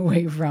myself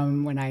away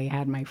from when I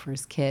had my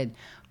first kid.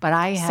 But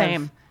I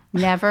have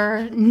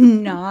never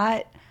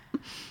not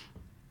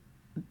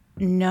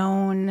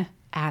known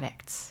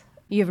addicts.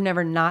 You've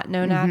never not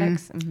known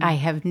addicts? Mm-hmm. I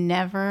have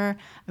never.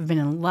 I've been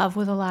in love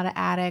with a lot of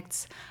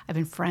addicts. I've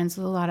been friends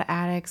with a lot of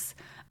addicts.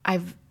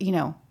 I've,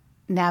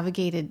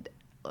 navigated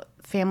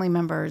family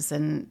members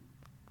and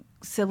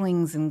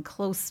siblings and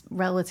close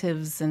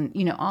relatives and,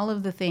 all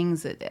of the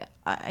things that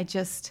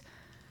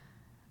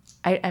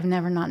I've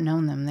never not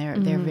known them.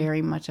 They're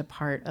very much a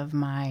part of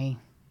my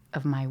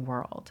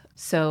world.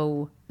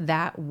 So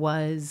that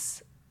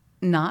was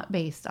not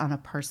based on a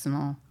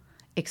personal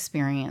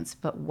experience,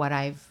 but what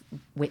I've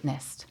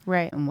witnessed,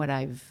 right, and what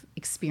I've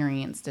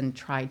experienced and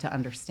tried to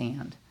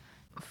understand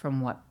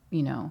from what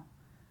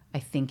I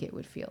think it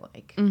would feel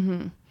like.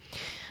 Mm-hmm.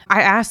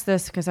 I asked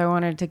this because I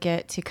wanted to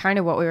get to kind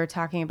of what we were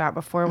talking about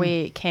before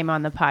we came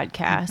on the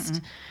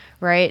podcast,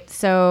 right?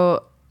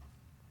 So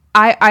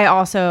I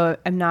also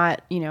am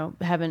not,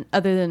 haven't,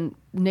 other than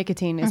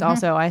nicotine is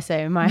also, I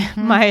say,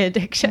 my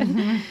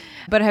addiction,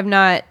 but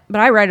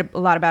I write a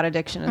lot about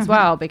addiction as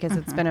well because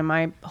it's been in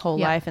my whole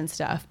life and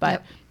stuff.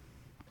 But,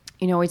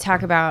 we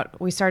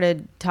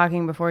started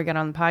talking before we got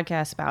on the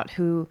podcast about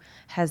who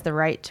has the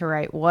right to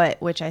write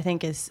what, which I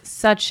think is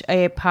such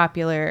a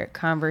popular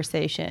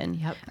conversation.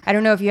 Yep. I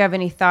don't know if you have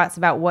any thoughts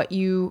about what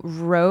you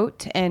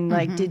wrote and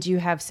did you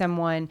have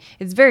someone,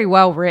 it's very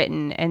well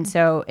written. And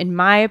so in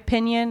my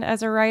opinion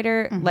as a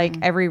writer,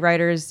 every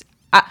writer's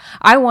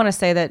I want to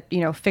say that,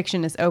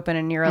 fiction is open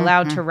and you're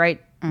allowed to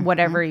write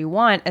whatever you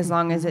want as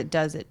long as it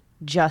does it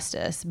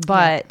justice.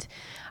 But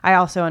I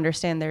also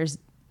understand there's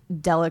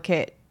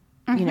delicate,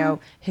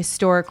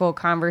 historical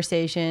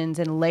conversations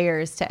and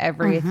layers to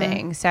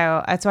everything.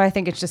 So that's why I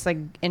think it's just like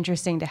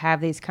interesting to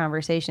have these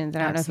conversations.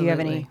 And I don't know if you have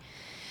any.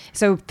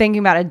 So thinking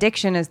about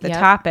addiction as the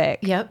topic.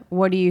 Yep.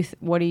 What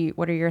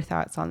are your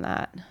thoughts on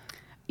that?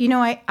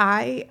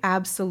 I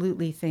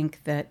absolutely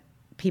think that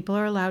people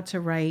are allowed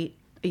to write.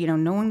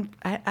 No one.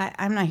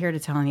 I'm not here to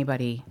tell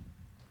anybody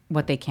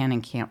what they can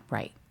and can't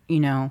write.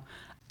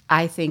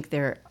 I think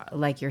there,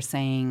 like you're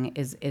saying,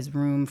 is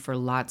room for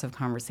lots of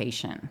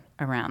conversation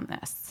around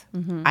this.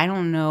 I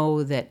don't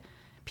know that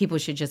people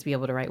should just be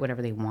able to write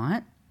whatever they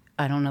want.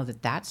 I don't know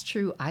that that's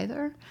true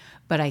either.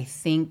 But I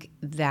think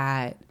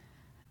that,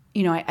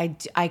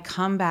 I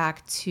come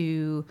back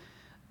to,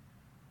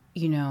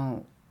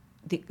 the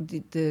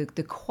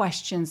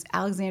questions.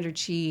 Alexander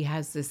Chee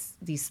has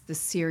this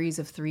series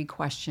of 3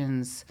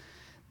 questions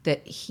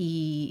that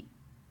he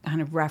kind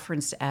of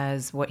referenced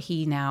as what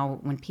he now,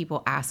 when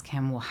people ask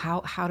him, well,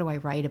 how do I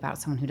write about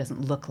someone who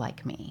doesn't look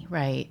like me,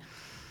 right?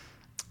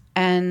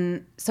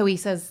 And so he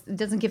says, it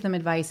doesn't give them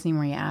advice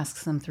anymore. He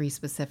asks them 3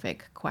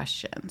 specific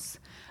questions.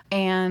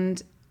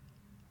 And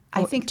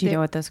I think do you know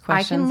what those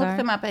questions are? I can look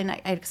them up,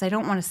 and because I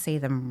don't want to say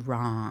them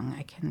wrong.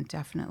 I can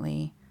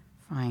definitely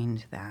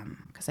find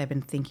them because I've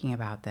been thinking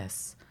about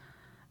this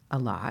a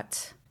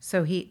lot.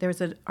 So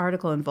there's an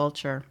article in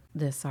Vulture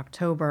this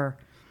October,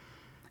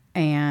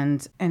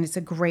 and it's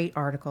a great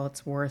article.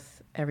 It's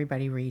worth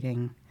everybody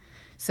reading.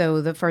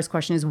 So the first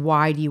question is,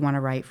 why do you want to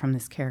write from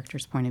this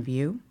character's point of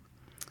view?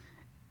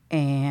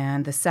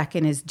 And the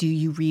second is, do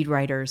you read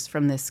writers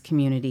from this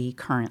community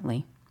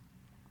currently?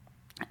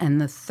 And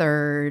the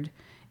third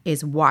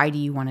is, why do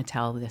you want to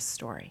tell this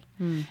story?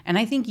 And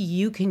I think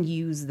you can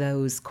use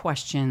those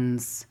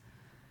questions,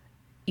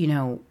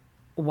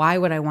 why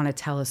would I want to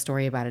tell a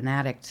story about an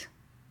addict?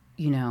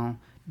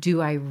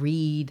 Do I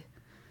read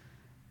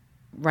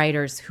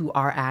writers who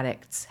are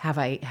addicts? Have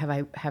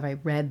I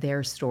read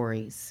their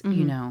stories?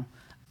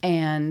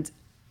 And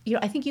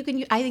I think you can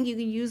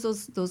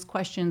use those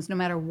questions no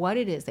matter what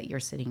it is that you're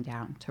sitting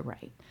down to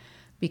write,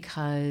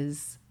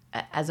 because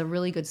as a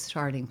really good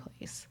starting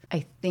place.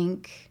 I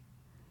think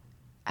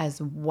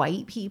as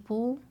white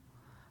people,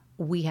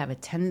 we have a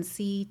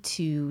tendency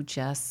to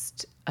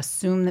just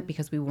assume that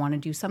because we want to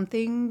do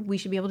something, we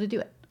should be able to do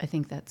it. I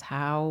think that's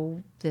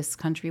how this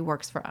country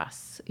works for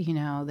us.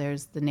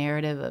 There's the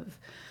narrative of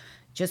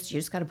you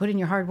just got to put in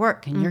your hard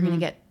work and you're going to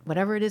get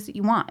whatever it is that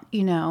you want,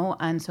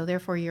 and so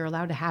therefore you're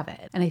allowed to have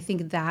it. And I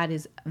think that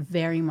is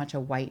very much a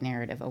white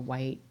narrative, a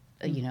white,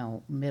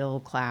 middle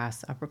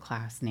class, upper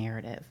class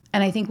narrative.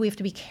 And I think we have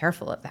to be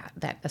careful of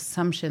that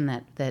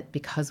assumption that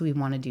because we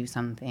want to do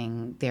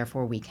something,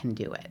 therefore we can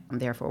do it, and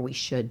therefore we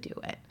should do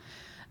it.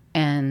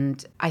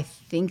 And I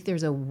think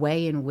there's a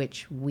way in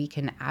which we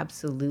can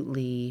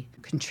absolutely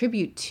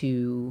contribute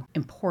to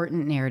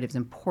important narratives,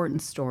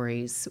 important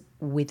stories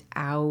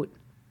without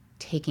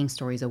taking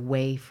stories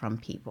away from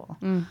people.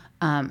 And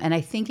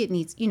I think it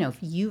needs, if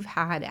you've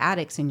had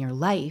addicts in your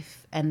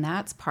life and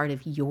that's part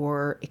of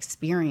your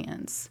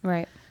experience,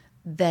 right,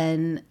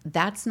 then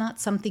that's not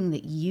something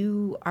that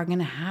you are going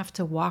to have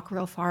to walk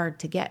real far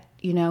to get.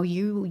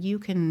 You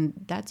can,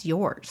 that's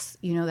yours.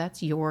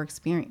 That's your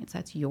experience.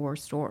 That's your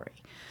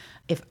story.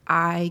 If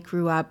I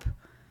grew up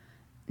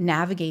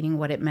navigating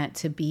what it meant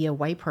to be a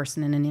white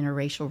person in an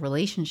interracial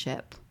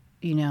relationship,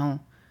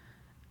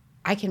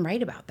 I can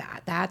write about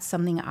that. That's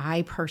something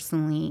I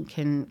personally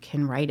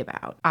can write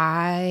about.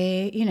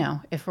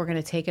 If we're going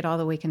to take it all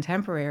the way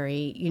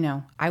contemporary,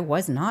 I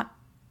was not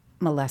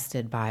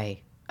molested by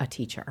a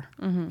teacher,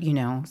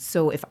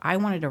 So if I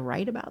wanted to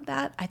write about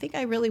that, I think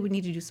I really would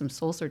need to do some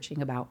soul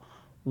searching about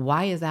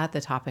why is that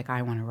the topic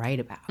I want to write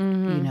about?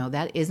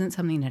 That isn't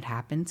something that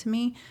happened to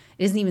me.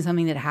 It isn't even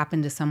something that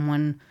happened to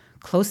someone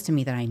close to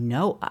me that I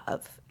know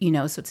of,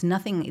 so it's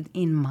nothing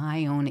in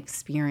my own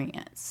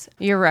experience.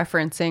 You're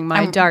referencing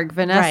my dark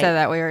Vanessa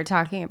that we were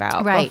talking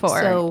about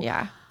before. So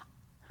yeah,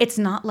 it's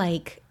not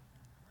like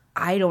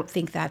I don't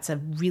think that's a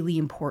really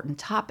important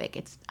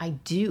topic. I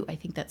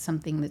think that's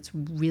something that's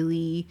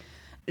really,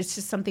 it's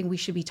just something we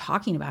should be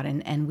talking about,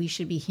 and we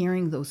should be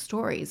hearing those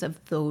stories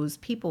of those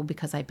people,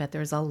 because I bet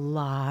there's a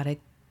lot of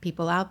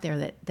people out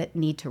there that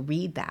need to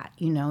read that,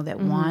 that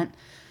want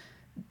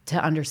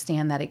to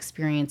understand that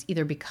experience,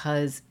 either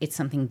because it's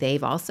something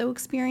they've also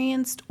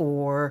experienced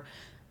or,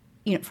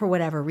 for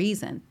whatever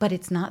reason, but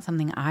it's not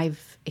something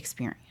I've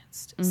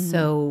experienced.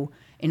 So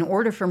in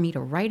order for me to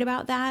write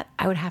about that,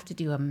 I would have to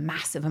do a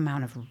massive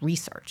amount of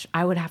research.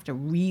 I would have to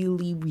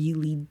really,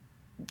 really,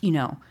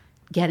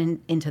 get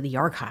into the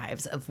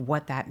archives of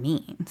what that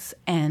means.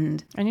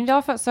 And you'd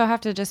also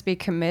have to just be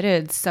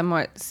committed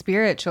somewhat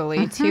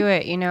spiritually to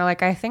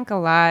it. I think a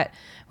lot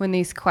when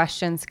these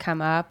questions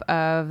come up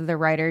of the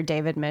writer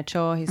David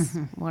Mitchell, he's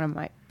one of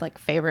my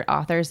favorite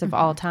authors of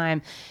all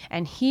time.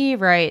 And he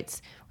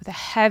writes with a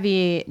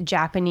heavy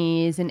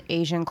Japanese and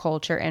Asian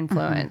culture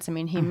influence. I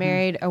mean, he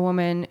married a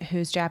woman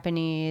who's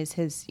Japanese.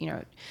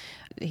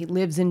 He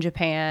lives in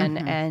Japan,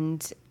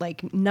 and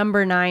like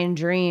Number 9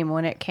 Dream,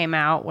 when it came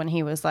out, when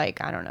he was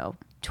like, I don't know,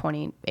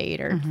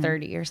 28 or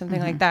 30 or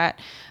something like that,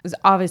 it was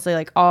obviously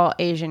like all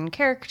Asian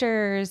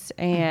characters,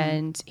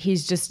 and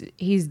he's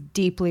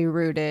deeply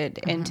rooted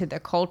into the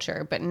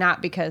culture, but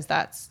not because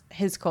that's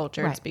his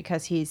culture. It's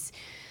because he's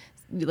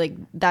like,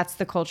 that's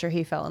the culture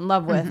he fell in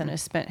love with and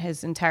has spent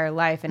his entire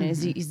life, and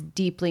he's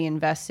deeply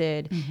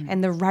invested,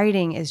 and the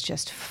writing is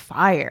just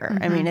fire.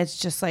 I mean, it's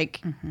just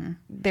like,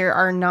 there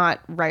are not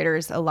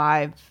writers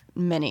alive,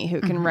 many, who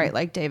can write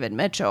like David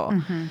Mitchell.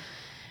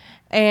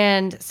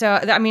 And so,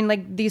 I mean,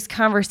 like, these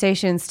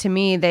conversations, to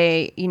me,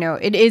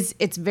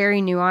 it's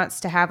very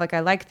nuanced to have. Like,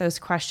 I like those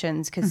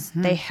questions because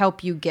they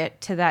help you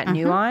get to that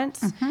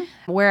nuance.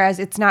 Whereas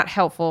it's not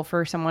helpful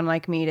for someone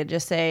like me to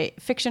just say,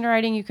 fiction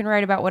writing, you can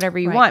write about whatever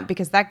you want,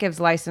 because that gives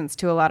license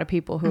to a lot of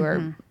people who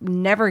are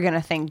never going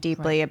to think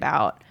deeply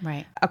about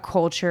a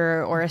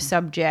culture or a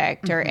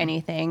subject or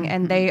anything.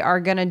 And they are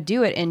going to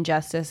do it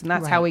injustice. And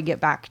that's how we get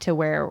back to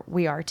where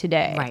we are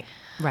today.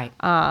 Right.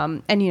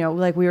 And,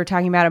 like we were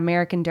talking about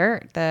American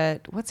Dirt,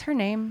 what's her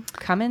name?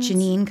 Cummins?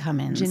 Janine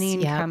Cummins.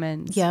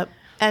 Cummins. Yep.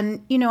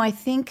 And, I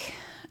think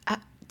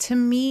to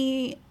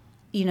me,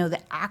 the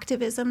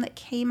activism that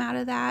came out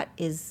of that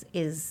is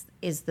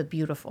the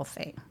beautiful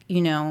thing.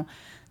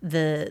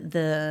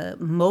 The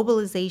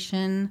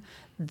mobilization,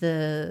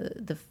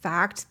 the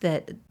fact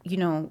that,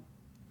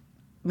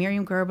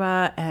 Miriam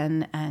Gerba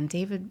and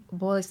David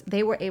Boies,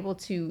 they were able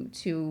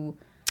to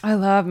I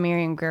love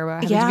Miriam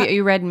Gerba.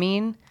 You read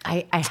Mean?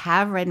 I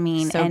have read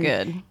Mean. So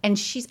good. And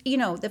she's,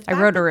 the fact I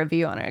wrote a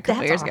review on it a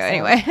couple years ago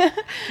anyway.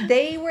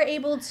 They were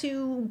able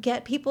to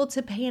get people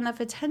to pay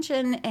enough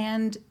attention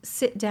and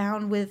sit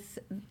down with,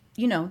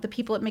 the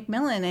people at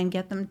Macmillan and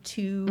get them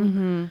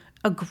to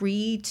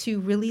agree to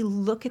really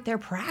look at their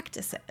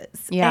practices.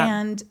 Yeah.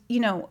 And,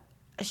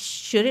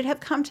 should it have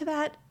come to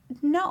that?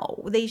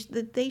 No. They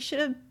should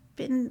have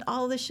been,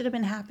 all this should have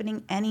been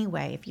happening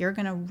anyway. If you're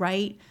going to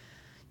write,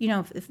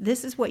 if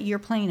this is what you're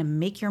planning to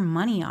make your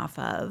money off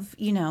of,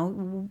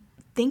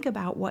 think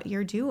about what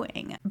you're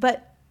doing.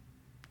 But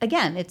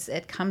again,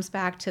 it comes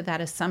back to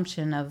that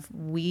assumption of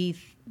we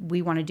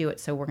want to do it,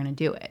 so we're going to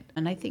do it.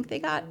 And I think they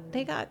got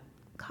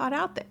caught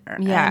out there.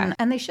 Yeah.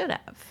 And they should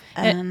have.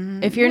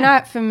 And if you're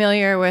not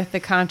familiar with the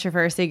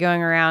controversy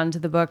going around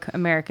the book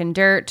American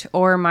Dirt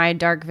or My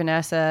Dark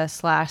Vanessa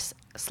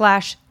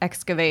slash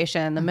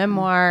Excavation, the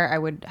memoir, I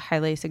would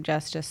highly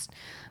suggest just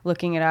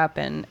looking it up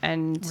and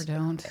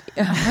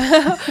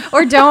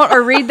or don't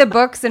or read the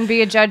books and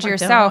be a judge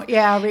yourself.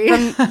 Yeah,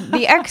 read. From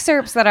the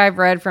excerpts that I've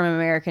read from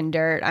American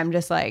Dirt, I'm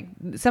just like,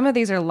 some of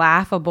these are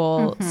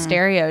laughable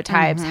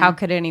stereotypes. How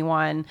could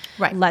anyone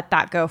let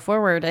that go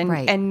forward?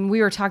 And we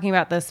were talking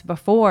about this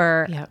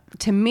before.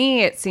 To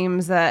me, it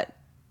seems that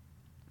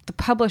the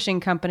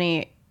publishing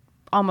company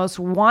almost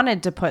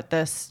wanted to put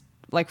this,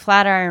 like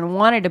Flatiron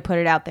wanted to put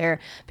it out there,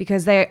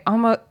 because they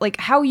almost, like,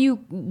 how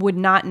you would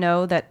not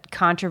know that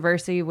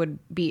controversy would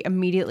be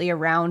immediately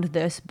around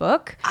this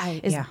book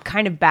is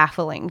kind of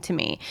baffling to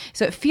me.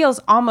 So it feels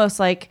almost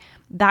like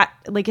that,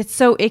 like, it's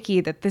so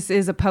icky that this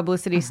is a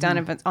publicity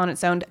stunt on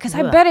its own, because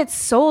I bet it's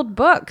sold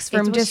books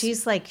from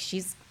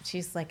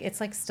she's like,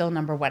 it's like still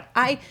number one.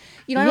 I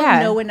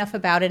don't know enough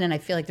about it, and I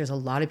feel like there's a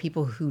lot of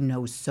people who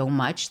know so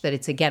much that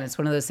it's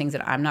one of those things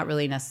that I'm not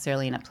really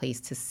necessarily in a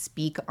place to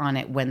speak on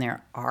it when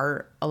there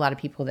are a lot of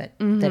people that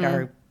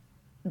are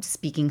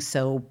speaking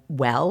so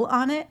well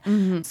on it.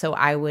 So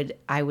I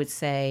would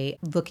say,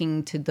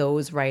 looking to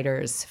those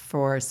writers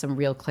for some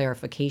real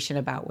clarification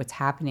about what's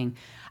happening.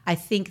 I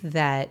think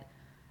that,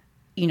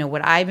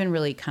 what I've been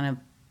really kind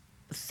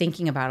of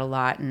thinking about a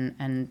lot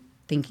and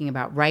thinking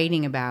about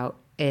writing about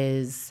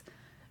is,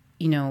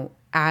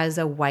 as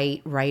a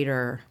white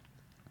writer,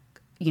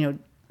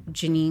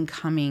 Janine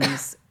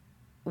Cummins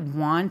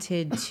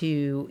wanted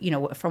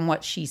to, from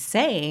what she's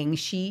saying,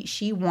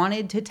 she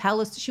wanted to tell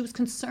us, she was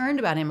concerned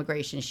about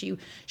immigration.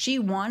 She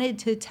wanted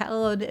to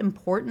tell an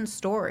important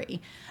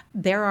story.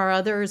 There are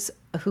others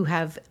who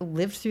have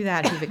lived through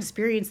that, who've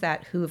experienced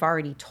that, who have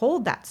already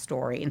told that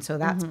story. And so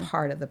that's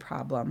part of the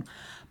problem.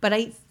 But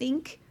I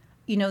think,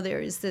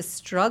 there is this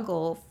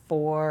struggle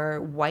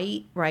for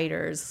white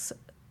writers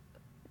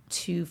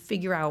to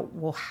figure out,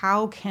 well,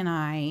 what can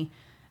I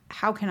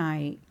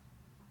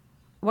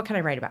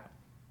write about,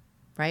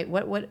 right?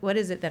 What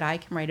is it that I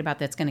can write about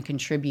that's going to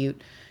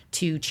contribute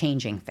to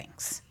changing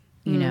things,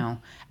 And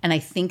I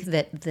think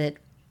that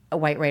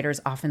white writers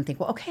often think,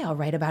 well, okay, I'll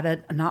write about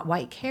a not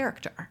white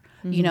character,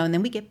 and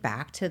then we get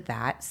back to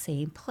that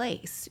same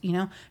place,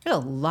 There's a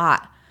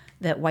lot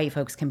that white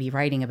folks can be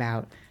writing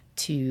about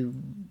to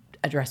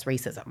address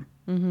racism.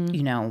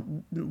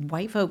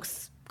 White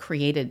folks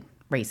created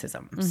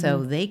racism,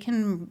 so they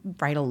can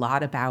write a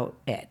lot about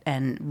it,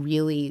 and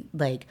really,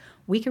 like,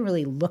 we can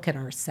really look at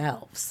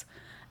ourselves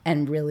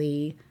and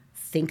really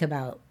think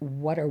about,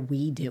 what are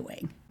we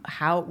doing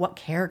what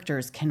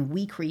characters can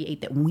we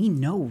create that we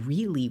know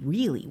really,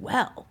 really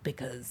well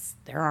because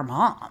they're our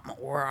mom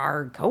or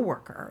our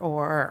coworker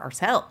or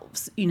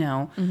ourselves,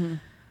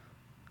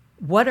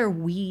 What are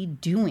we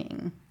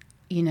doing?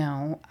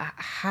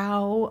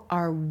 How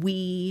are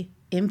we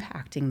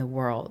impacting the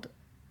world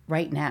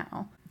right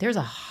now? There's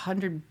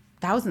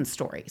 100,000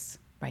 stories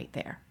right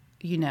there,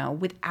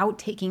 without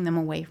taking them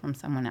away from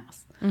someone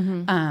else.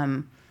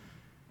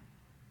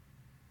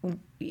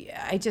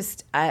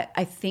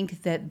 I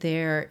think that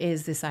there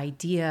is this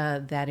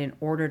idea that in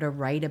order to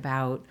write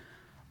about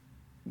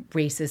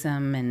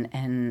racism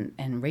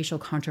and racial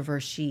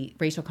controversy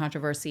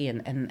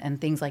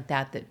and things like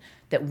that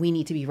we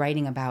need to be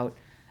writing about,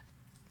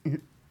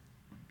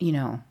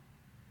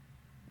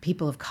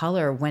 people of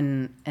color,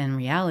 when in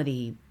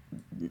reality,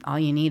 all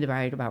you need to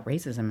write about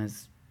racism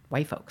is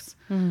white folks.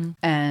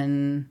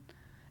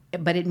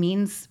 But it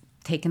means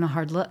taking a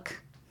hard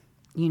look.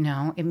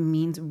 It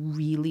means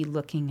really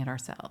looking at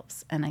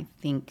ourselves. And I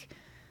think,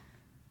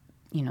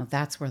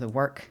 that's where the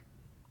work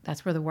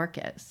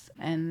is.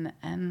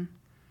 And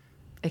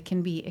it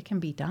can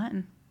be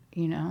done,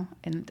 and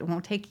it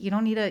won't take, you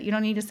don't need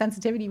a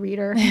sensitivity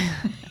reader.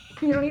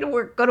 You don't need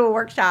to go to a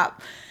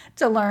workshop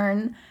to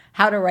learn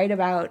how to write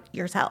about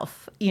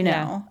yourself,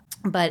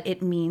 but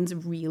it means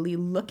really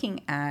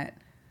looking at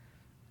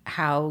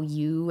how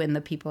you and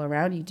the people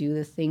around you do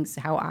the things,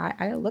 how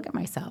I look at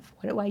myself.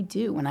 What do I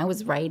do? When I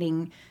was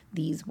writing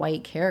these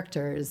white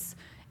characters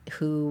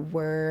who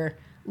were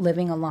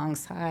living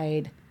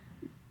alongside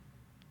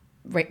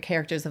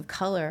characters of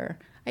color,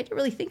 I had to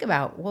really think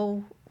about,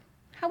 well,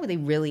 how would they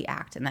really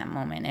act in that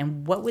moment?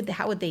 And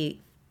how would they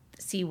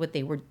see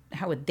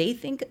how would they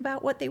think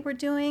about what they were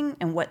doing?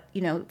 And what,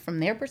 from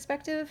their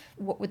perspective,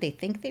 what would they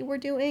think they were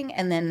doing?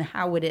 And then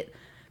how would it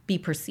be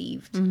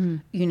perceived,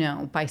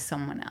 by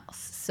someone else?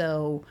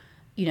 So,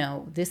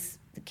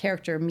 the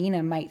character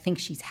Mina might think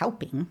she's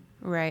helping,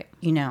 right?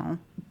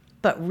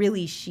 But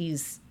really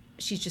she's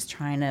just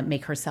trying to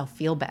make herself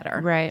feel better,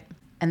 right?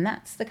 And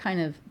that's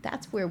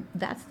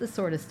the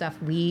sort of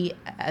stuff we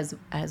as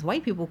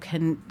white people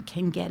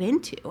can get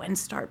into and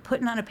start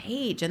putting on a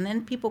page, and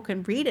then people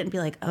can read it and be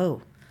like,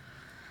 oh,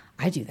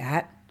 I do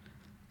that,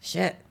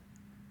 shit.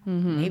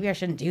 Maybe I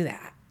shouldn't do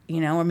that,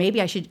 or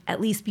maybe I should at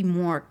least be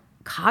more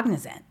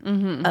cognizant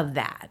of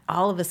that.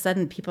 All of a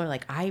sudden people are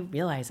like, I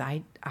realize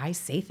I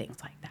say things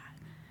like that.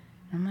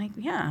 And I'm like,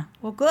 yeah,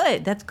 well,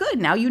 good. That's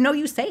good. Now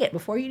you say it.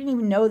 Before you didn't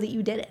even know that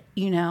you did it,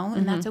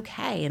 and that's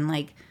okay. And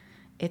like,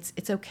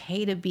 it's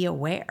okay to be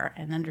aware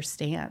and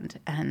understand.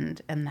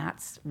 And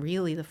that's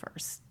really the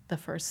first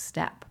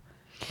step.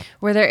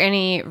 Were there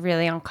any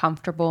really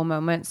uncomfortable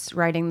moments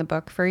writing the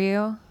book for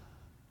you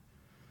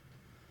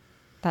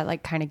that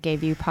like kind of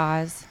gave you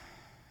pause?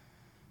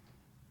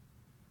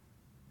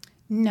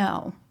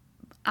 No,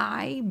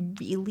 I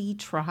really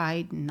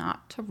tried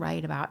not to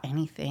write about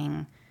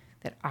anything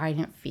that I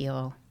didn't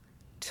feel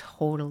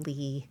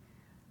totally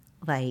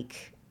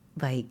like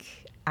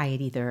I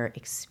had either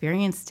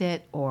experienced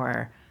it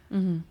or,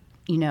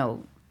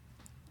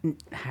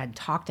 had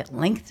talked at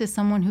length to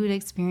someone who had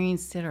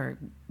experienced it or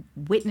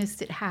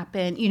witnessed it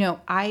happen.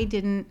 I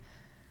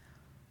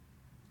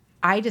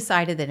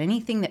decided that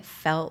anything that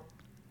felt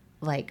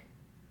like,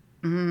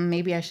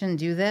 maybe I shouldn't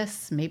do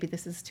this, maybe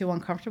this is too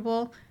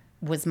uncomfortable,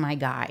 was my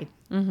guide.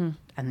 And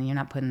you're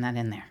not putting that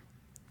in there.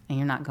 And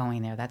you're not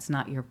going there. That's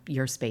not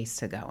your space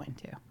to go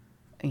into,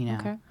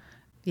 Okay.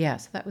 Yeah,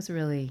 so that was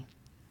really,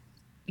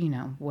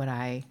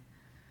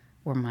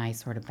 were my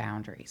sort of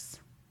boundaries.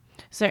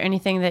 Is there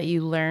anything that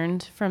you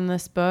learned from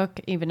this book,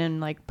 even in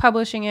like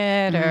publishing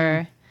it,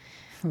 or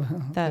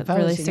that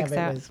really sticks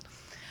out?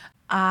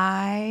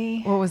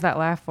 What was that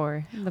laugh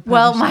for?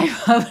 Well, my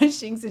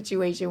publishing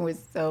situation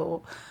was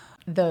so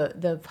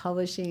the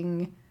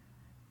publishing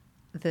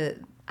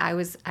I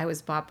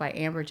was bought by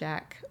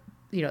Amberjack.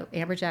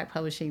 Amberjack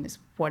Publishing, this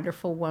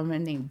wonderful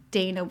woman named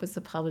Dana was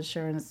the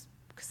publisher, and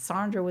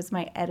Cassandra was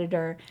my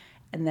editor.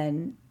 And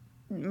then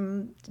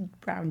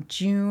around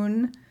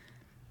June,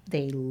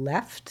 they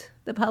left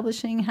the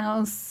publishing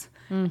house,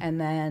 and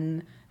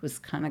then was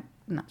kind of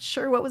not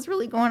sure what was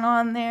really going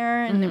on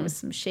there, and there was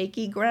some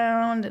shaky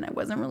ground, and I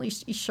wasn't really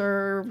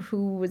sure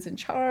who was in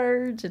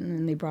charge, and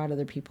then they brought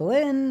other people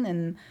in,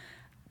 and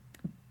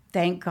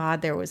thank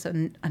God there was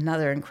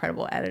another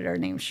incredible editor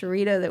named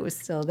Sharita that was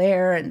still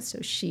there, and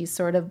so she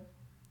sort of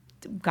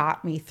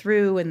got me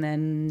through, and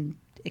then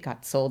it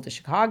got sold to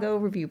Chicago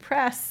Review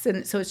Press,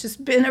 and so it's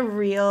just been a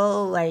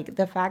real, like,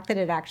 the fact that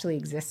it actually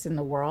exists in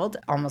the world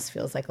almost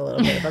feels like a little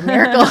bit of a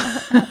miracle.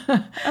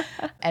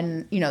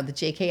 And, the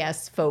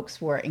JKS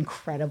folks were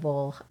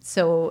incredible.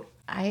 So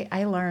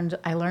I learned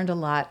a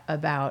lot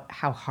about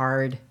how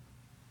hard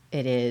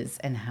it is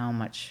and how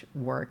much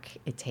work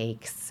it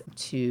takes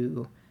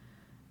to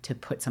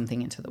put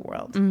something into the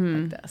world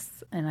like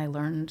this. And I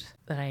learned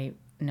that I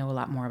know a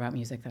lot more about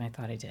music than I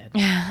thought I did.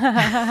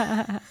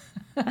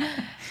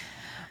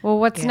 Well,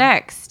 what's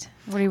next?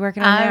 What are you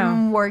working on now?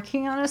 I'm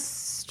working on a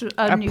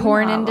new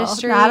porn novel.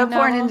 industry Not a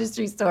porn novel?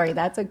 industry story.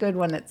 That's a good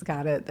one. That's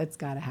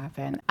gotta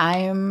happen. I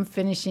am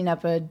finishing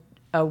up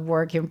a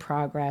work in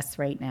progress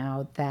right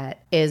now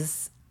that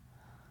is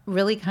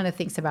really kind of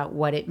thinks about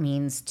what it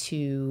means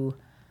to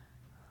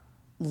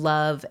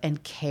love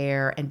and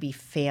care and be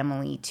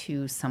family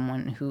to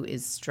someone who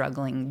is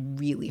struggling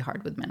really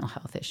hard with mental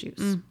health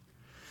issues.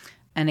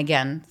 And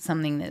again,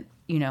 something that,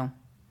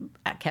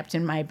 I kept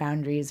in my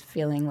boundaries,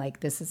 feeling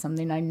like this is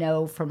something I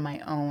know from my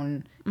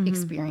own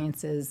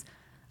experiences.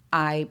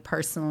 I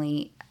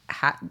personally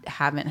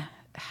haven't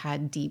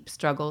had deep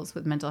struggles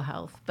with mental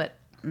health, but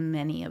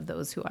many of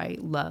those who I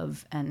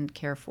love and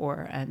care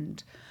for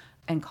and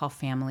call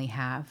family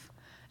have.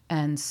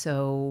 And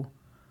so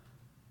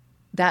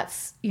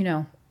that's,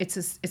 it's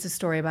a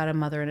story about a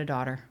mother and a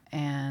daughter.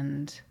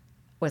 And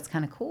what's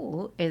kind of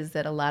cool is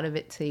that a lot of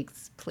it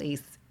takes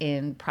place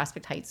in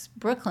Prospect Heights,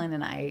 Brooklyn.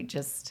 And I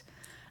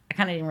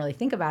kind of didn't really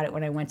think about it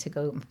when I went to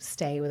go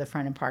stay with a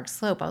friend in Park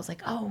Slope. I was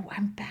like, oh,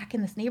 I'm back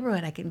in this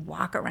neighborhood. I can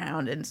walk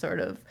around and sort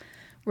of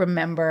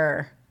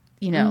remember,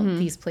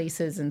 these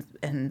places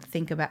and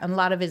think about, and a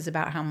lot of it is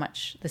about how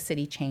much the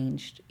city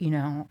changed,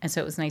 And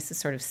so it was nice to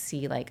sort of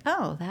see like,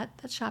 oh, that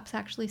shop's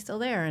actually still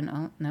there. And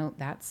oh, no,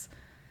 that's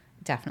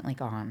definitely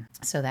gone.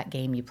 So that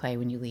game you play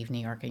when you leave New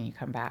York and you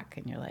come back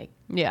and you're like,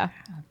 Yeah.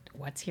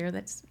 what's here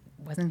that's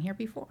wasn't here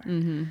before?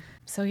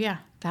 So yeah,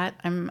 that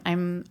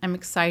I'm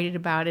excited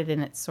about it,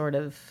 and it's sort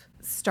of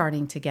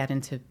starting to get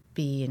into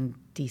be in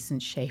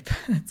decent shape.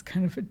 It's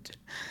kind of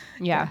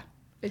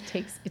it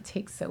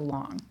takes so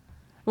long.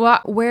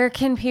 Well, where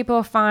can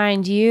people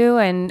find you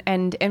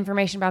and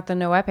information about the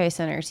Noepe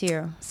Center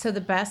too? So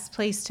the best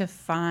place to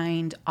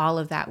find all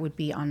of that would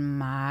be on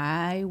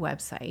my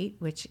website,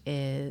 which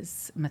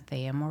is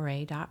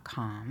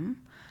matheamore.com.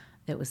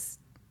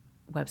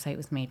 Website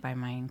was made by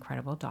my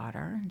incredible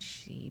daughter, and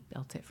she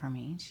built it for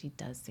me. She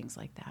does things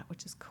like that,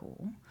 which is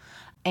cool.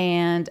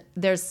 And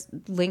there's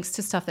links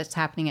to stuff that's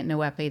happening at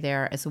Noepe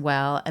there as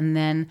well. And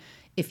then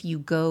if you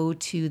go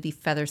to the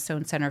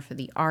Featherstone Center for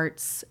the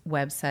Arts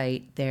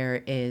website,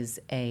 there is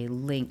a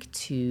link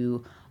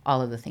to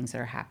all of the things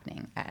that are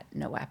happening at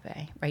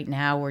Noepe. Right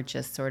now, we're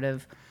just sort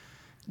of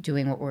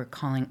doing what we're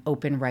calling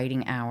open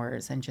writing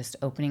hours and just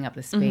opening up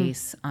the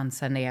space on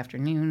Sunday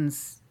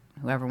afternoons.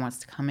 Whoever wants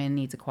to come in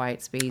needs a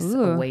quiet space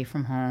away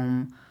from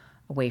home,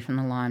 away from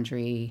the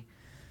laundry,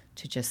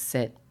 to just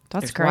sit.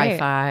 That's There's great.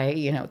 Wi-Fi,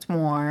 it's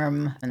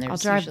warm. And I'll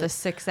drive the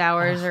 6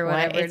 hours or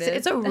whatever it is.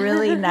 It's a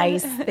really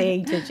nice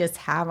thing to just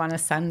have on a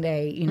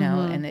Sunday,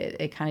 and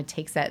it kind of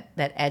takes that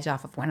edge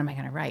off of when am I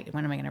going to write?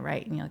 When am I going to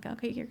write? And you're like,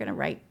 okay, you're going to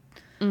write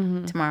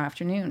tomorrow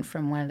afternoon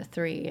from 1 to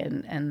 3,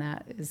 and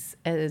that is,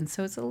 and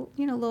so it's a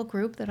little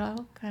group that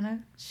all kind of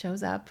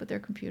shows up with their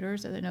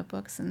computers or their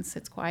notebooks and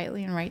sits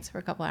quietly and writes for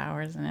a couple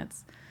hours, and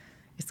it's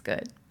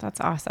good. That's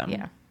awesome.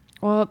 Yeah.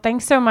 Well,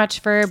 thanks so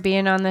much for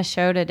being on the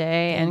show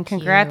today, and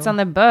congrats on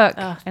the book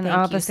and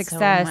all the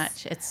success.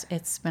 So much.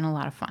 It's been a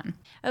lot of fun.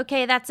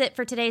 Okay, that's it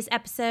for today's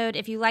episode.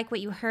 If you like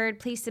what you heard,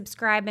 please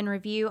subscribe and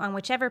review on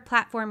whichever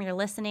platform you're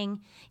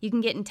listening. You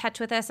can get in touch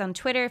with us on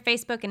Twitter,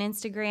 Facebook, and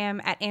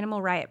Instagram at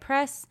Animal Riot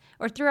Press,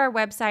 or through our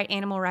website,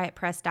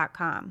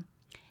 animalriotpress.com.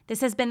 This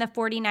has been the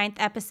 49th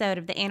episode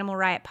of the Animal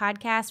Riot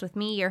Podcast with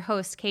me, your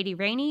host, Katie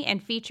Rainey,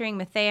 and featuring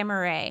Mathea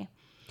Murray.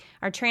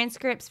 Our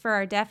transcripts for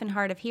our deaf and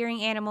hard of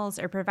hearing animals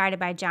are provided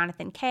by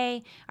Jonathan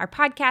Kay. Our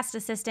podcast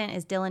assistant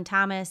is Dylan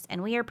Thomas,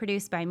 and we are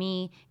produced by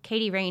me,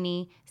 Katie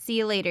Rainey. See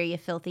you later, you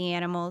filthy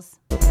animals.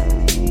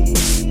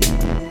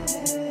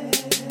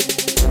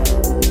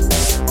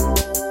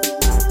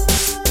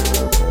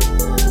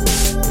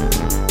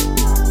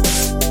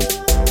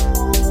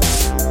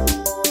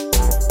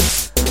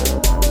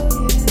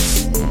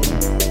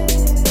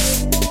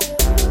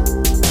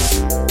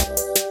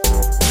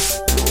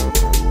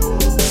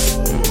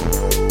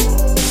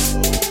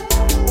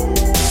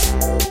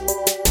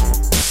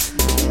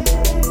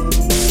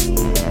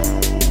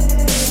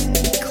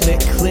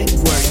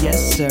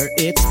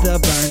 It's the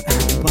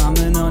burn,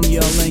 bombing on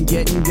y'all and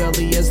getting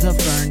gully as the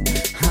fern.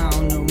 I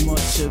don't know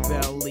much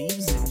about